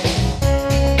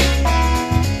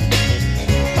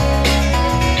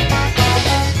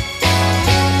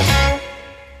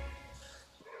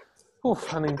 Oof,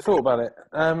 I hadn't even thought about it.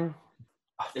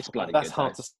 It's bloody That's good,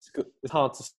 hard though. to it's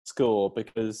hard to score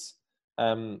because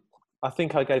I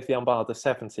think I gave the Umbard a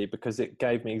 70 because it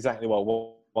gave me exactly what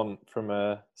I want from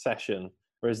a session.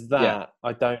 Whereas that,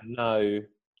 I don't know.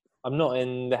 I'm not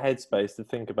in the headspace to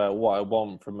think about what I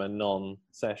want from a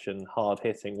non-session,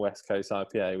 hard-hitting West Coast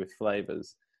IPA with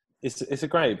flavours. It's a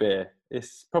great beer.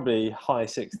 It's probably high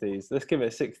 60s. Let's give it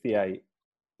a 68.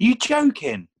 You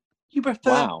joking? You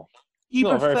prefer? Wow. You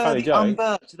Not a very prefer funny the joke.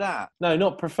 Umbert to that? No,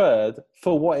 not preferred,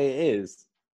 for what it is.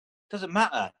 Doesn't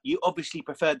matter. You obviously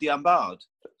preferred the Umbard.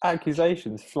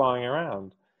 Accusations flying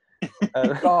around.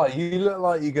 Oh, you look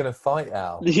like you're going to fight,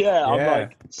 Al. Yeah, I'm Yeah.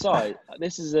 like, sorry,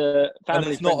 this is a And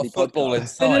there's not a family-friendly football in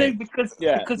podcast. No, sight. because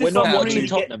Yeah, because we're this not one watching really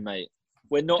Tottenham, mate.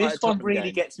 We're not this at a one Tottenham really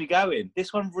game. gets me going.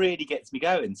 This one really gets me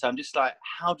going. So I'm just like,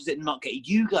 how does it not get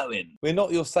you going? We're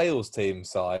not your sales team,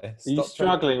 Si. Are you Stop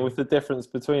struggling with the difference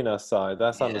between us, Si?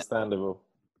 That's Yeah. understandable.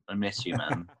 I miss you,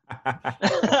 man.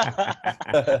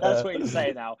 That's what he's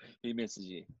saying now. He misses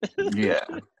you. Yeah.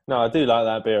 No, I do like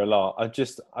that beer a lot. I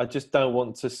just don't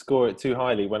want to score it too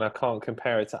highly when I can't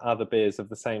compare it to other beers of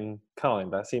the same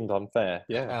kind. That seems unfair.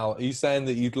 Yeah. Al, are you saying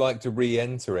that you'd like to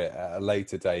re-enter it at a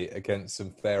later date against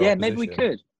some fair Yeah, opposition? maybe we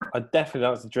could. I'd definitely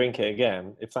like to drink it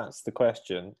again, if that's the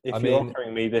question. If I you're mean-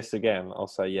 offering me this again, I'll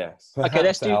say yes. Okay,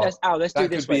 let's Perhaps, do let's do that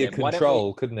this could be way a then. Why don't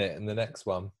control, couldn't it, in the next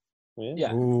one?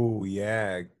 Yeah. Ooh,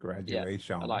 yeah,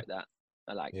 graduation. I like that.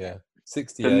 I like Yeah. that.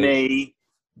 68. For me,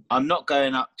 I'm not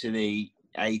going up to the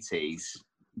 80s,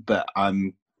 but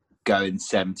I'm going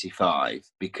 75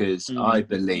 because I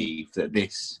believe that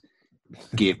this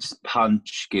gives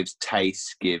punch, gives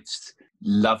taste, gives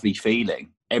lovely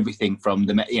feeling. Everything from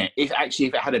the, if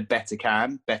it had a better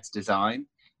can, better design,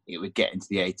 it would get into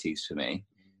the 80s for me.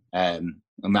 And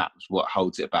that's what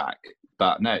holds it back.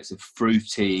 But no, it's a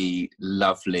fruity,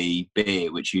 lovely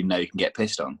beer, which you can get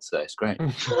pissed on. So it's great.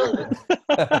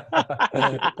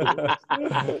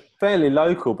 Fairly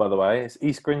local, by the way. It's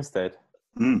East Grinstead.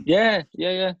 Mm. Yeah.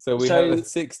 So we have a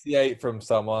 68 from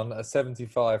someone, a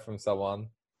 75 from someone,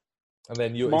 and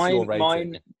then it's your rating.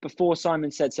 Mine, before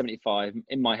Simon said 75,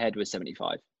 in my head was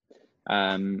 75.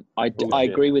 I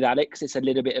agree with Alex. It's a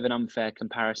little bit of an unfair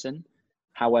comparison.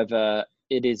 However,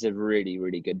 it is a really,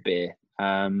 really good beer.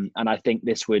 And I think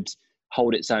this would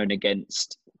hold its own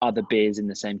against other beers in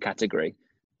the same category.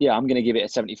 Yeah, I'm going to give it a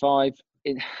 75.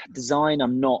 Design,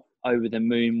 I'm not over the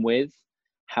moon with.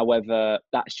 However,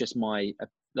 that's just my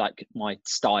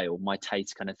style, my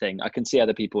taste kind of thing. I can see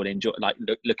other people enjoy,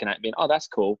 looking at it being, oh, that's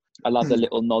cool. I love the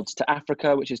little nods to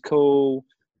Africa, which is cool.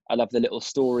 I love the little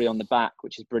story on the back,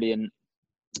 which is brilliant.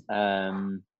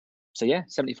 So yeah,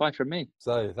 75 from me.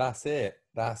 So that's it.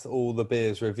 That's all the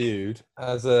beers reviewed.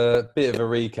 As a bit of a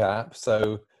recap,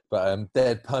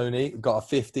 Dead Pony got a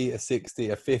 50, a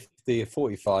 60, a 50, a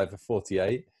 45, a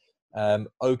 48.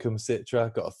 Oakham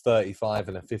Citra got a 35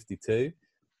 and a 52.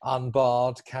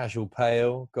 Unbarred Casual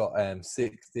Pale got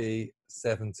 60,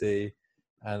 70,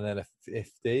 and then a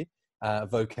 50.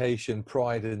 Vocation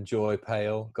Pride and Joy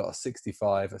Pale got a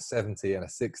 65, a 70, and a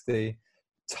 60.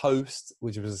 Toast,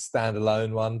 which was a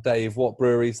standalone one. Dave, what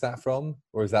brewery is that from?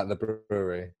 Or is that the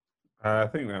brewery? I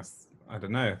think that's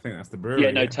the brewery.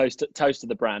 Yeah, no, Toast of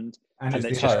the brand. And it's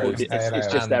it's the just, Toast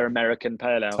it's just their American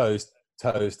Pale Ale.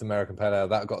 Toast American Pale Ale.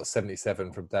 That got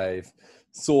 77 from Dave.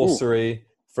 Sorcery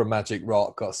from Magic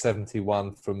Rock got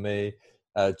 71 from me.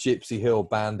 Gypsy Hill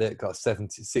Bandit got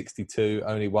 62.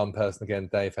 Only one person again.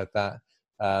 Dave had that.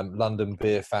 London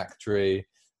Beer Factory,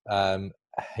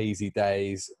 Hazy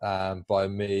Days by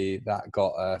me, that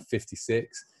got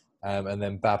 56. And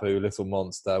then Babu Little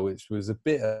Monster, which was a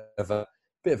bit of a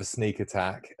sneak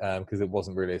attack because it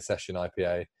wasn't really a session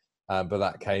IPA. But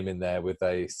that came in there with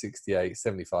a 68,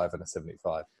 75, and a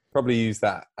 75. Probably use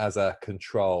that as a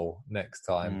control next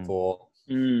time for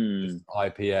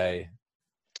IPA.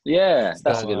 Yeah,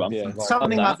 that's a good one. Yeah.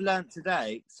 Something I've learned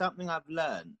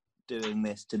doing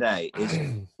this today is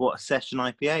what a session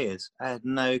IPA is. I had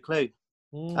no clue.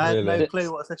 I had no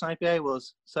clue what a session IPA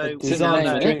was. So Designed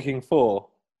for drinking for.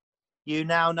 You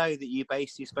now know that you're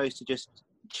basically supposed to just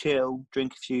chill,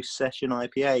 drink a few session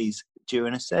IPAs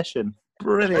during a session.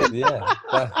 Brilliant. Yeah.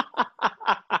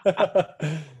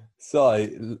 So,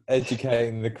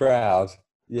 educating the crowd.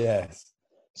 Yes.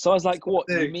 So I was like, what?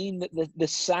 You mean that the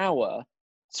sour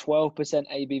 12%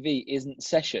 ABV isn't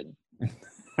session?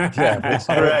 Yeah.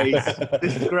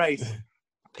 This is great.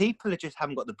 People just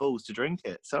haven't got the balls to drink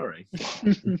it. Sorry.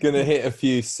 Gonna hit a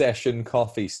few session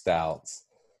coffee stouts.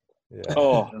 Yeah.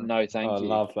 Oh, no, thank you. I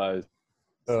love those.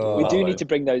 We do need to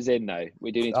bring those in, though.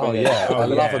 We do need to bring those in. I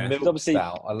love a milk obviously,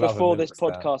 stout. I love before a milk this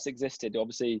stout. podcast existed,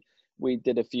 obviously, we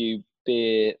did a few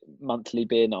monthly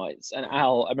beer nights. And I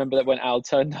remember that when Al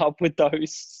turned up with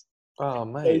those Oh,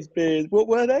 mate. beers. What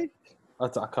were they? I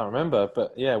can't remember,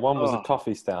 but yeah, one was a Oh.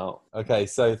 coffee stout. Okay,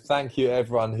 so thank you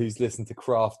everyone who's listened to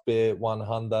Craft Beer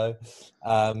 100.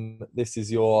 This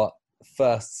is your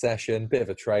first session, bit of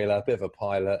a trailer, bit of a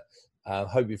pilot.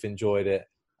 Hope you've enjoyed it.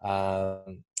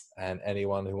 And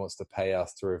anyone who wants to pay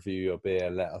us to review your beer,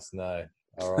 let us know.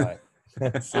 All right.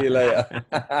 See you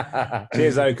later.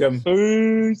 Cheers, Oakham.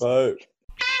 Bye.